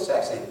to feel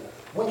sexy.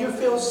 When you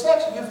feel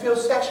sexy, you feel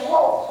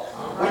sexual.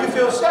 When you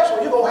feel sexual,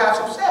 you're going to have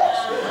some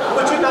sex.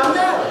 But you're not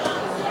married.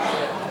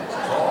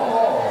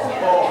 Oh.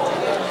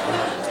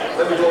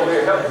 Let me go over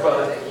here and help you,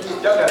 brother.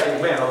 Y'all got an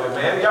amen over here,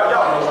 man. Y'all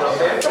know what I'm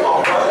saying. Come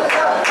on, brother.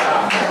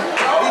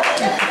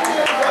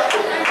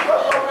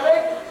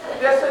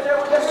 Just sit there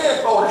with your hands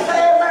folded. Say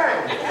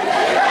amen.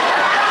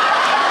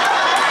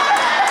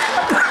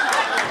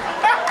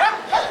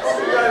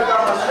 You got to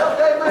got myself.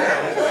 Amen.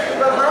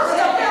 But hurry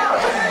up now.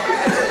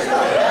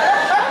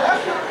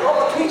 Go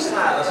a peace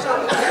sign or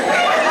something.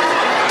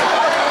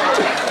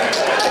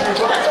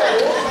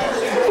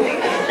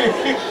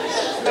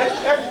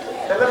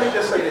 And let me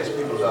just say this,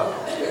 people.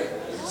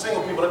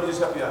 Single people, let me just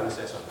help you out and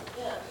say something.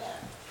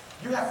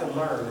 You have to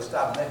learn to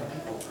stop letting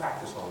people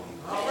practice on you.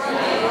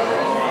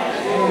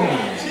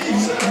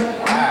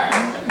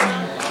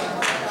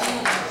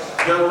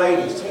 Young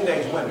ladies,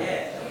 teenage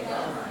women,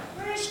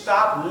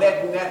 stop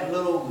letting that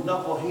little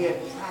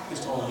knucklehead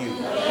practice on you.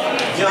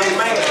 Young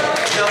man,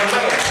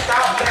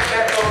 stop letting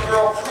that little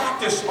girl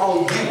practice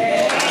on you.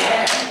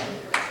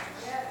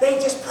 They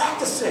just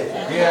practice it.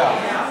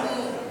 Yeah.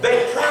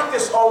 They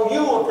practice on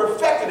you and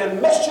perfect it and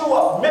mess you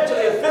up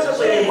mentally and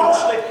physically and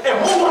emotionally and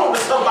move on to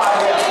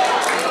somebody else.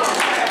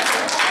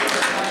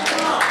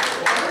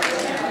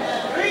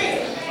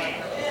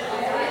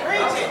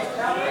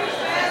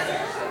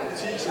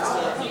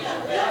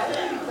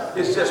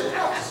 It's just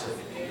practicing.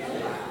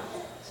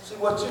 See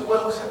how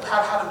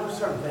to do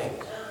certain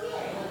things.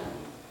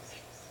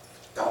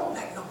 Don't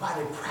let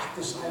nobody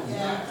practice on you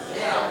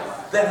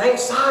that ain't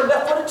signed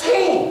up for the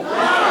team.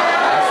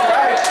 That's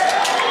right.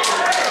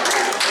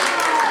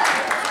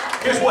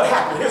 Here's what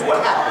happened.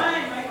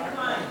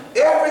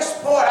 Every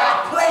sport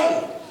I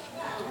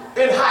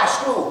played in high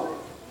school,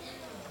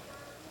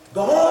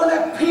 the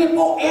only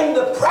people in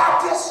the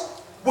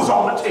practice was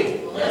on the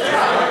team.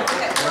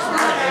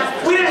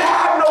 We didn't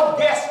have no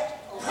guest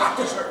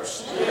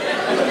practicers. We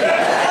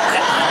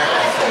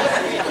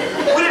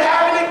didn't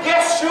have any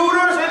guest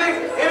shooters,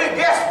 any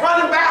guest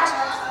running backs.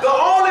 The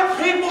only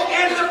people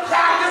in the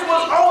practice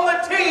was on the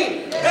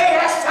team. They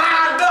had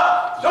signed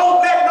up.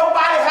 Don't let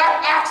nobody have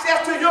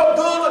access to your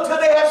goods until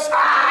they have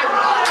signed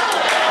up.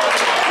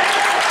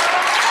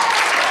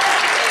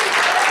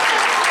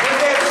 When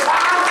they have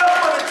signed up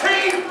for the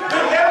team,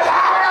 then let them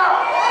have it out.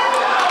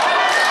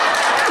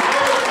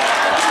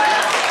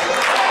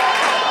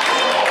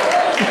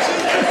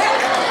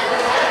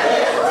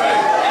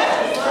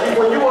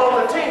 When you were on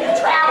the team, you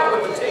traveled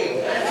with the team.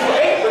 You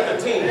ate with the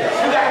team.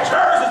 You got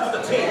jerseys with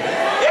the team.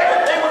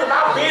 Everything was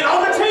about being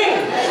on the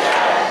team.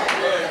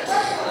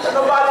 And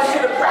nobody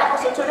should have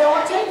practiced until they're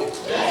on the team.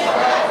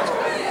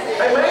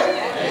 Amen?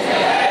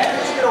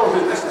 Let's get over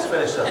here. Let's just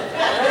finish up.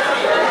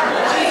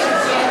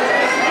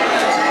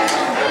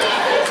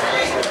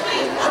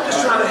 I'm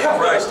just trying to help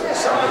you understand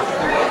something.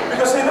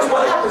 Because see, this is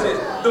what happens is,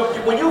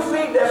 when you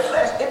feed that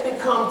flesh, it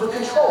becomes the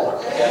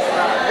controller.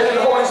 And then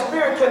the Holy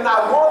Spirit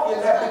cannot work in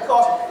that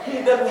because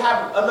he doesn't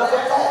have enough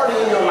authority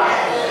in your life.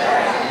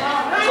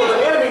 So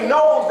the enemy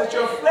knows that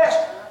your flesh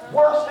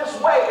works this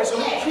way, and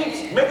so he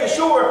keeps making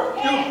sure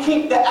you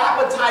keep the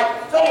appetite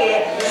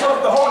fed so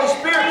that the Holy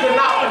Spirit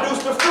cannot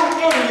produce the fruit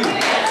in you.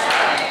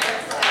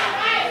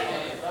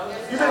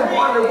 You've been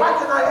wondering, why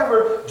can I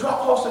ever draw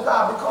close to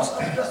God? Because of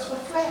just the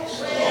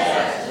flesh.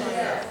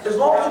 As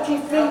long as you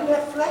keep feeding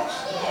that flesh.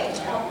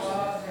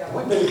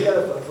 We've been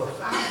together for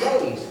 5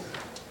 days.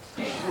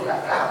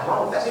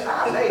 That's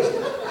 5 days.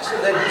 I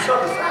should let you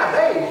something 5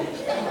 days.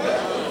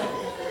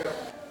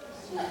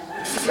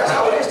 That's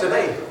how it is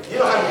today. You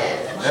know how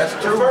That's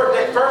true.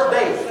 First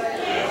date.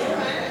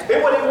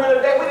 It wasn't even really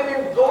a date. We didn't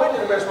even go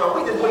into the restaurant.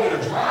 We just went to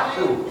the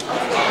drive-thru.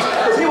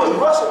 Because he was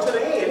rushing to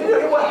the end.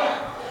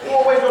 He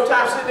won't waste no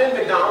time sitting in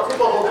McDonald's. He's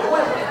going to go to the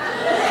window.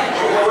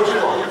 What you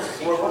want?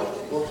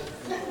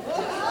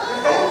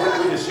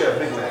 We just share a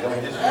Big Mac.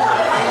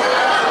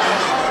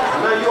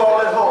 Now you all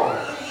at home.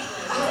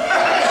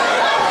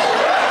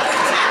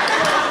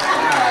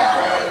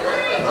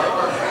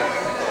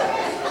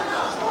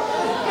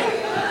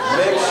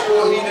 Make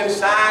sure he done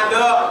signed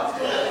up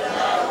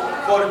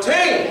for the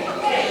team.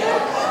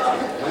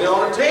 When you're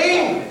on the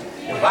team,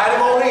 invite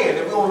him on in.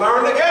 And we're going to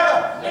learn together.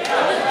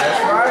 That's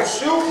right.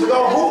 Shoot, we're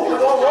going to hoop, we're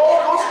going to roll,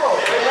 we're going to score.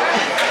 Amen?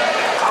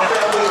 I'll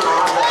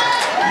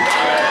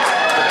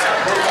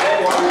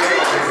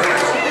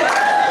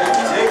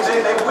tell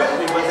you they with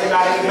me, but they're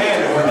not amen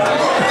with me.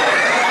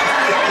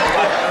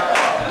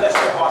 Bless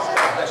your heart,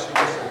 bless you.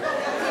 Listen.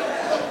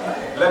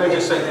 Let me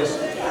just say this.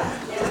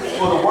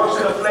 For the works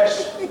of the flesh,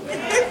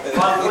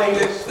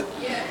 uncleanness,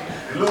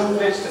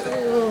 lewdness.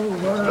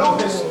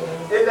 Lewdness,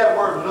 in that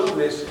word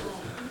lewdness,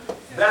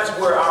 that's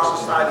where our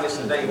society is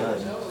today.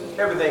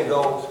 Everything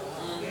goes.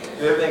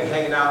 Everything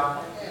hanging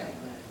out.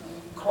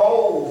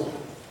 Clothes,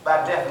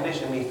 by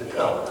definition, means to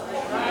cover.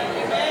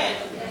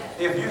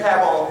 If you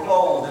have on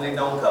clothes and they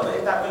don't cover,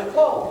 it's not really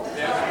clothes.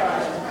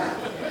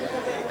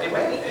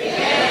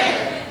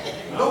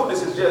 Amen?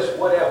 Lewdness is just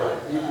whatever.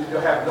 You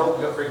have no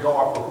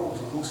regard for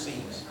who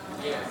sees.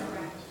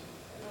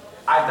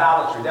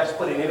 Idolatry, that's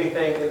putting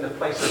anything in the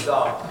place of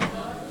God.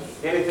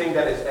 Anything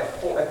that is at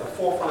the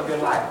forefront of your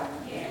life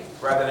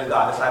rather than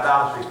God. It's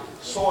idolatry.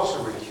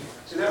 Sorcery.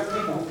 See, there are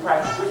people who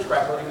practice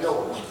witchcraft don't even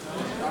know it.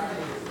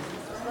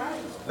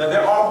 Now,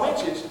 there are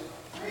witches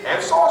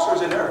and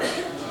sorcerers in earth.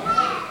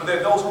 But there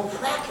are those who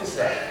practice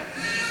that.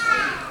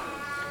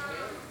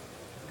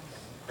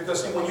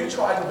 Because, see, when you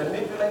try to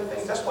manipulate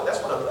things, that's what a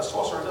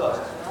sorcerer does.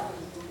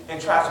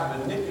 And tries to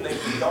manipulate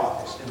the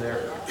darkness in the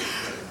earth.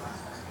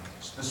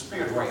 The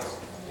spirit realm.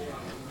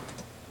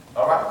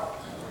 All right?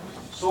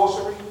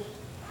 Sorcery.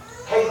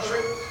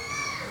 Hatred.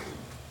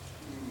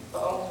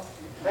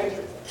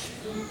 Hatred.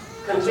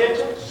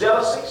 Contention.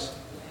 Jealousies.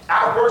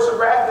 Outbursts of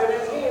wrath. There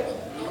it is again.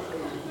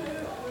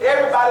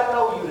 Everybody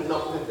know you to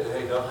know that.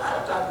 Hey, don't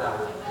stop down.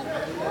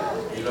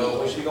 You know,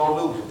 when she gonna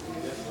lose it.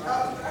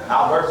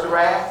 Outbursts of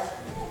wrath.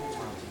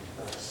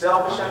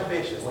 Selfish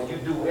ambition. When you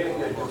do anything,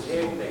 you do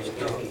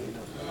everything.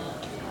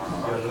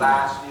 You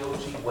lie, steal,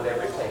 cheat,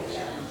 whatever it takes.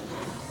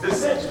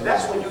 Dissension.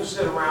 That's when you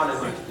sit around and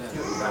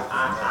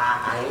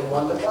I ain't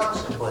one to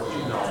gossip, but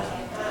you know.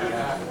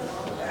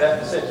 That's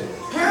dissension.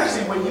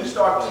 Heresy, when you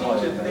start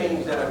teaching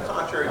things that are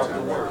contrary to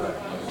the word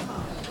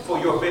for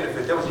your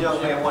benefit. There was a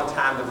young man one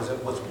time that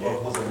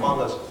was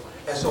among us,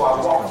 and so I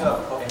walked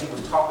up and he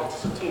was talking to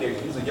some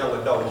teenagers. He was a young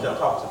adult. He was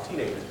talking to some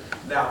teenagers.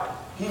 Now,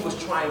 he was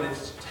trying to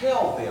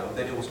tell them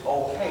that it was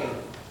okay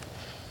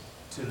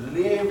to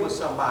live with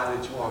somebody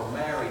that you are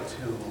married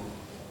to.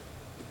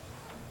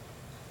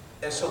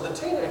 And so the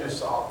teenagers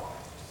saw it.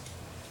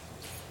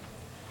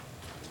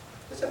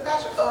 They said,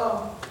 Pastor,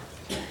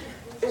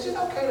 is it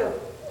okay to,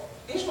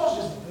 you're supposed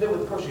to just live with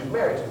the person you're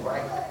married to,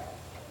 right?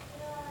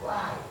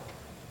 Right.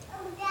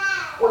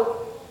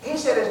 Well, he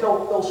said there's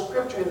no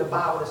scripture in the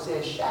Bible that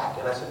says shack.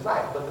 And I said,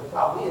 right, but the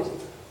problem is,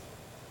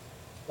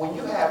 when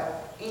you have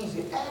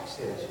easy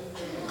access,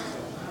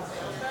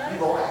 you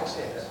gonna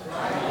access.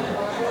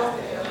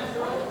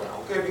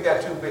 Okay, if you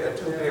got two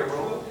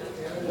bedroom,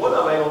 one of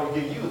them ain't gonna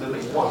get used at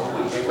least once a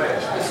week. Amen.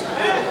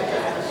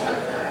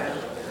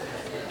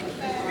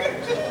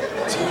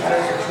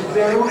 Two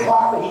bedroom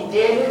apartment. He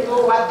dead his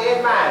room, I dead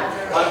mine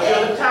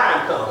until the time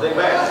comes.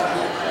 Amen.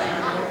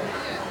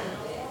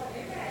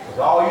 Because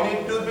all you need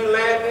to do is be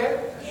laying there.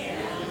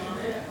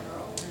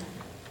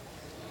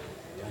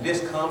 And this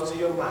comes to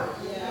your mind.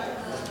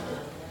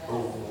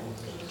 Boom. Boom.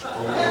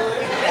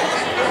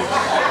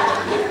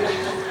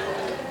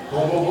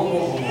 Boom, boom, boom,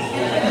 boom, boom.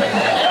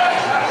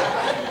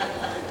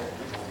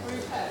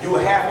 You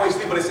were halfway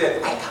asleep, but it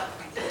said, wake up.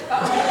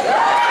 Get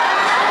out.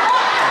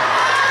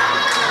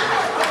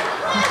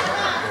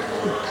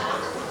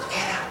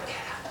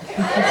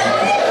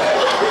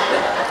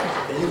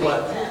 And you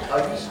went, are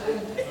you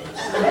asleep?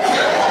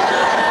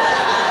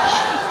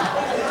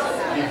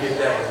 You get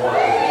that one.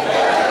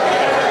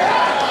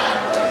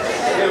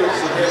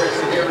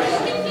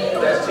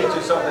 That's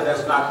teaching something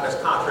that's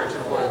contrary to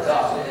the word of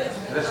God.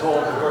 Let's go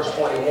on to verse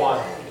 21.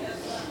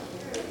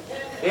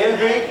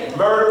 Envy,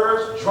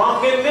 murderers,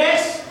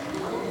 drunkenness,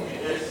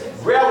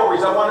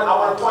 revelries. I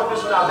want to point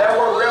this one out. That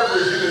word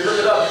revelries, you can look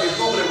it up, you can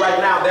Google it right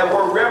now. That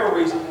word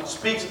revelries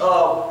speaks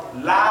of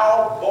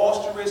loud,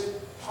 boisterous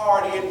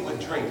partying with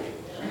drinking.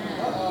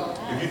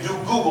 If you do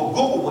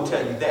Google will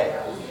tell you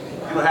that.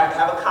 You don't have to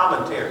have a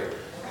commentary.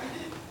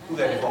 Who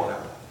got your phone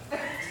out?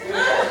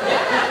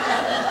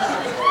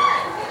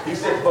 He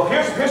said, but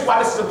here's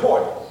why this is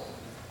important.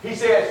 He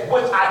says,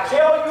 which I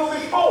tell you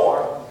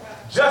before,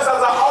 just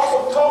as I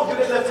also told you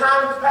in the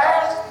times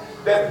past,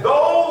 that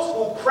those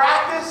who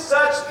practice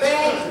such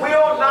things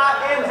will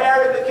not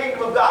inherit the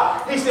kingdom of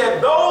God. He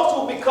said, those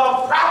who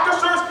become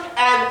practicers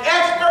and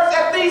experts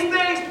at these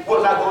things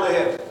will not go to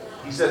heaven.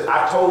 He says,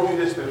 I told you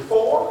this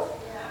before,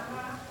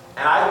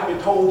 and I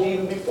even told you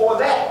even before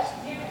that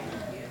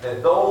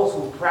those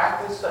who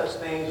practice such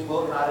things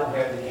will not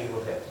inherit the kingdom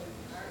of heaven.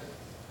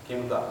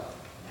 Kingdom of God.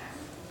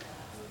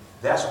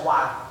 That's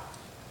why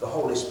the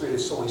Holy Spirit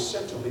is so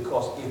essential,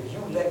 because if you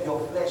let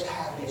your flesh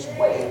have its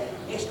way,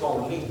 it's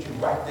going to lead you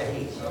right to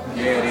hell.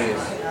 Yeah, it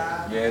is.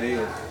 Yeah, it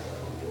is.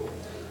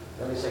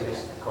 Let me say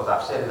this, because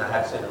I've said it and I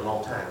haven't said it in a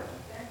long time.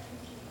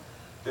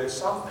 There's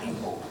some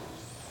people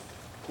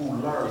who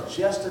learn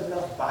just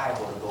enough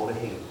Bible to go to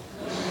hell.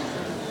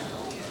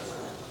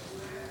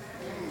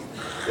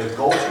 They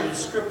go to the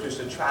scriptures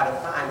to try to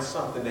find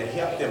something to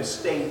help them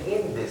stay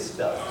in this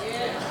stuff.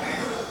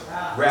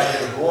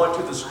 Rather than going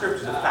to the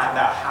scriptures to find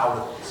out how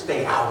to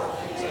stay out of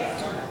it.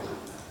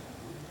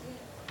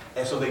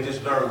 And so they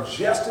just learn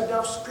just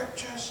enough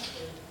scriptures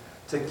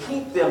to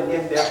keep them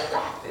in their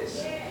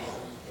practice,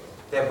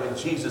 that when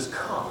Jesus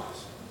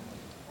comes,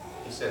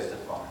 he says,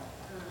 depart.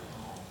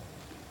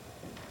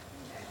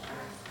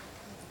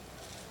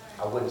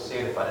 I wouldn't say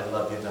it if I didn't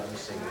love you enough to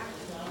sing it.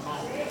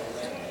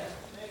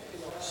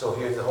 So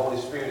here's the Holy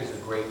Spirit is a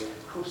great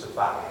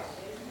crucifier.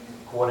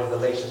 According to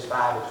Galatians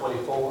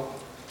 5:24,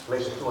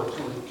 Galatians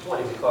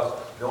 2:20, because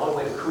the only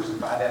way to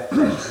crucify that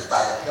flesh is by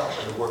the help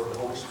and the work of the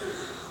Holy Spirit.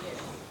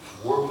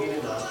 Working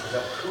in us to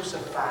help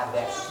crucify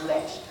that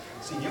flesh.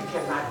 See, you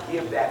cannot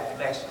give that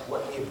flesh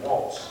what it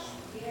wants.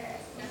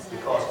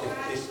 Because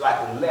if it's like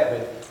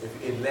 11,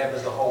 if 11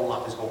 is the whole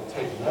lump, it's going to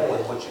take more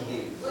than what you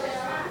give.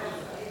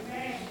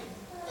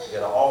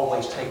 It'll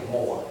always take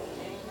more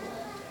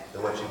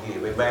than what you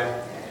give.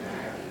 Amen?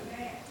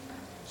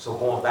 So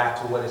going back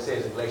to what it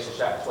says in Galatians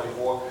chapter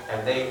 24,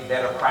 and they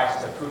that are Christ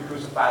have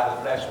crucified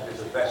the flesh with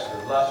its affections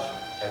and lust.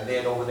 And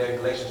then over there in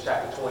Galatians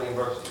chapter 20,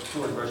 verse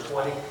 2 and verse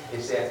 20,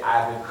 it says,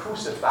 I've been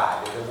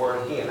crucified. And the word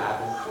again, I've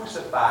been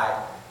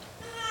crucified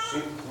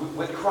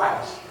with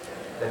Christ.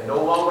 That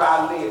no longer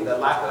I live, the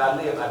life that I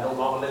live, I no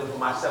longer live for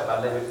myself.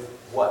 I live it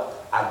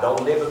what? I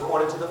don't live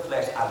according to the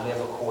flesh. I live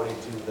according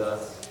to the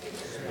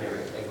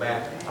Spirit.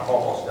 Amen. I'm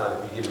almost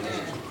done. If you give me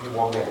just a few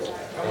more minutes.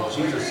 And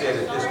Jesus says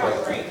it this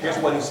way. Here's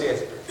what he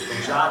says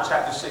in John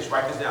chapter 6.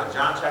 Write this down.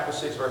 John chapter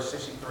 6, verse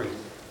 63.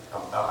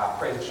 I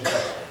pray that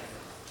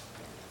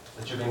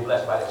you're being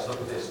blessed by this. Look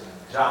at this.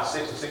 John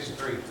 6 and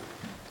 63.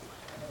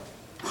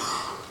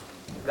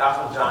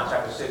 Gospel of John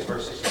chapter 6,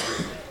 verse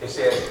 63. It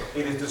says,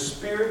 it is the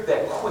Spirit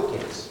that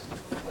quickens.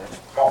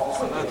 Or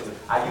quickens.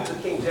 I use the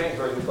King James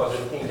Version because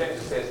in the King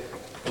James it says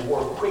the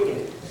word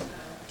quickening.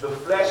 The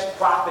flesh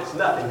profits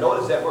nothing.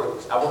 Notice that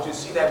word. I want you to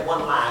see that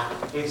one line.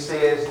 It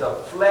says the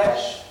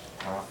flesh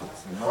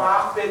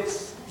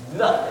profits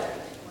nothing.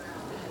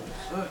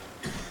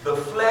 The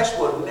flesh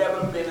will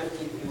never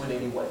benefit you in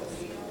any way.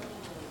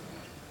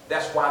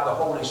 That's why the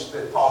Holy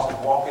Spirit, Paul says,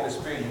 walk in the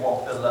Spirit, you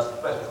won't feel the lust of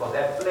the flesh, because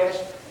that flesh,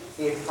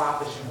 it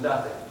profits you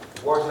nothing.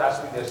 The words that I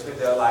speak, they speak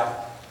their life.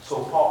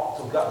 So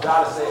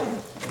God is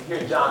saying,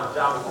 here John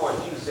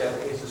recorded, Jesus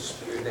says, it's the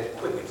Spirit that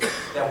quickens.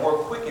 That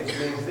word quickens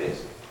means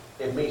this.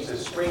 It means to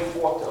spring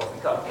forth, to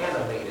become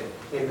animated.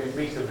 It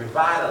means to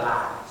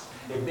revitalize.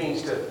 It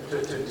means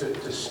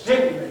to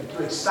stimulate,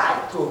 to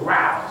excite, to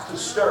arouse, to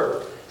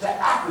stir, to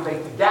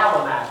activate, to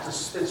galvanize,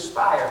 to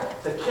inspire,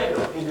 to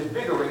kindle,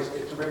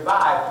 invigorate, to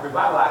revive, to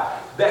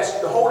revitalize. That's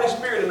the Holy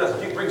Spirit in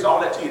us. He brings all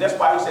that to you. That's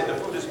why he said the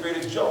fruit of the Spirit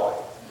is joy.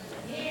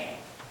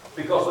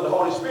 Because when the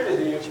Holy Spirit is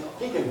in you,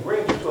 he can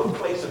bring you to a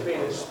place of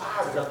being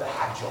inspired enough to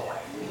have joy.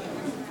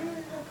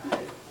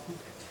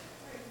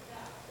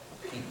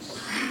 Peace.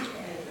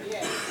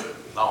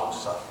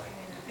 Long-suffering.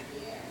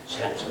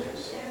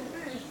 Gentleness.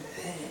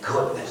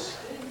 Goodness.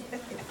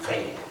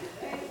 Faith.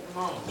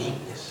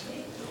 Meekness.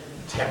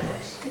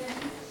 Temperance.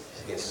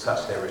 Against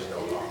such there is no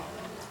law.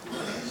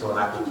 So when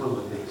I conclude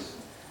with this,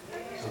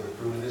 so the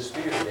fruit of the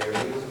Spirit, there it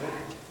is.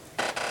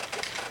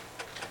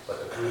 But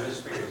the fruit of the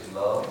Spirit is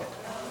love.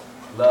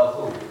 Love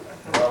who?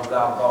 Love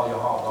God with all your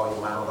heart, with all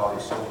your mind, with all your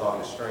soul, with all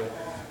your strength,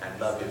 and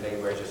love your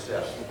neighbor as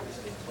yourself.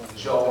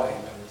 Joy.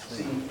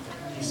 See,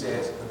 he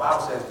says, the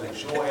Bible says the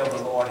joy of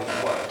the Lord is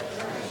what?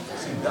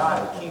 See,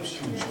 God keeps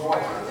you joyful.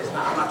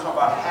 I'm not talking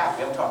about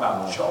happy, I'm talking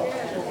about joy.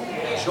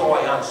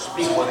 Joy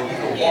unspeakable. That you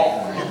can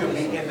walk, you can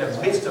be in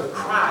the midst of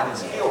crying and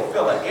still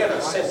feel an inner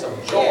sense of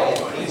joy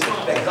and peace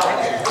that God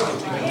is bringing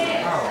to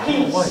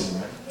you. Peace.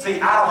 See,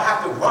 I don't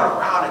have to run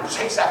around and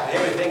chase after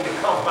everything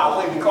that comes my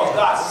way because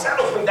God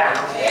settles me down.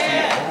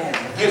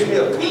 Gives me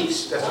a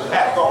peace that's a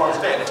path of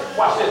understanding.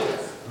 Watch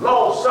this.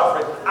 Long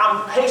suffering.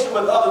 I'm patient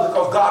with others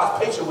because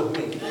God is patient with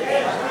me.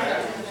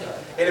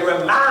 And it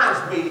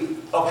reminds me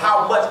of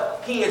how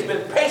much he has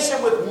been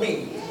patient with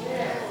me.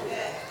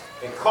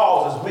 It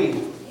causes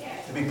me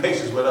to be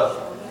patient with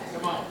others.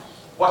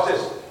 Watch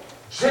this.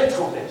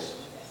 Gentleness.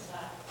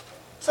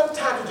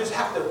 Sometimes you just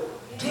have to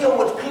deal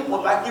with people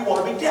like you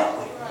want to be dealt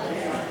with.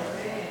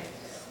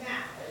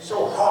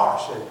 So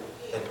harsh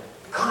and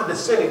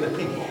condescending to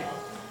people.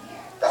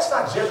 That's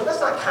not gentle.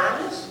 That's not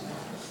kindness.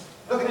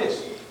 Look at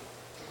this.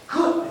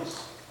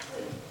 Goodness.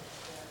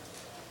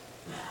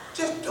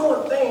 Just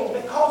doing things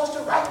because it's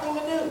the right thing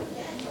to do.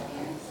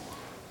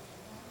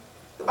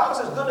 The Bible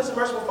says goodness and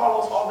mercy will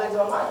follow us all days of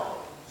our life.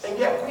 And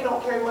yet we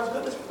don't carry much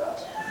goodness with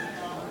us.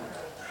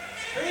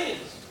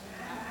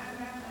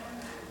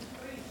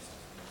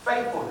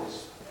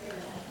 Faithfulness.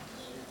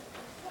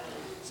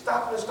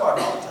 Stop and start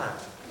all the time.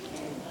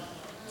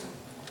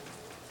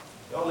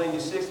 You're only in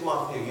your 6th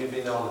month here. You've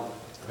been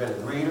a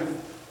greeter,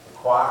 a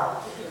choir,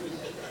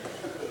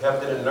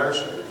 helped in the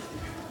nursery,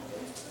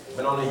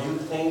 been on the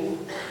youth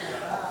team.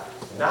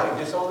 Now you're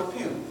just on the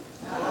pew.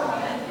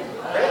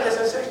 And just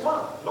in 6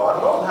 months. Lord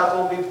knows how it's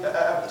going to be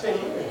after 10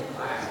 years.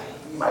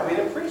 You might be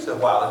in priest a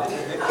while.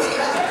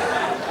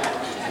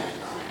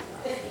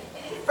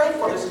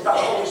 Faithfulness is about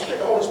the Holy Spirit.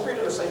 The Holy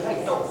Spirit will say,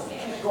 hey, no,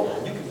 keep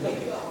going. You can make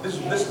it. This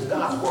is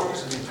God's work.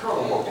 This is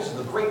eternal work. This is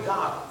the great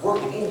God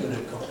working in you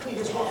to complete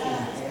his work in you.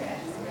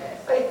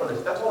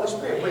 Faithfulness. That's the Holy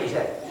Spirit brings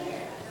that.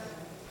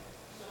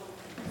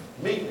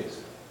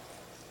 Meekness.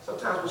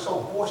 Sometimes we're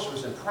so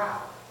boisterous and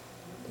proud.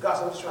 God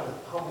says, I'm just trying to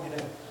humble you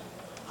down.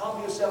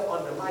 Humble yourself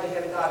under the mighty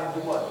hand of God and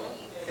do what?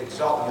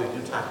 Exalt you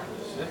in due time.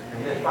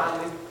 And then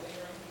finally,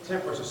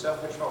 temperance or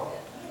self-control.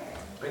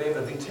 Being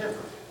able to be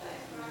temperate.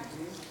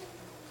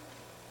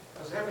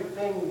 Because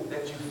everything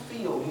that you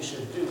feel you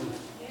should do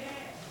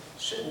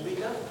shouldn't be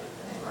done.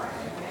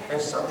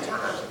 And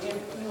sometimes it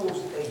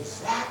feels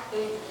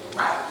exactly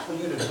right for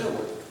you to do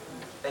it.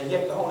 And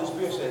yet the Holy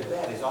Spirit says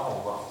that is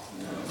all wrong.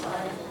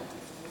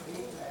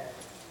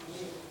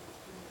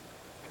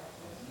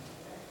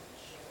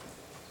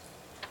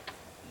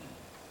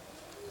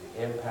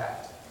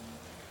 impact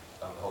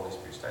of the Holy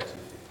Spirit. Stand to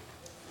your feet.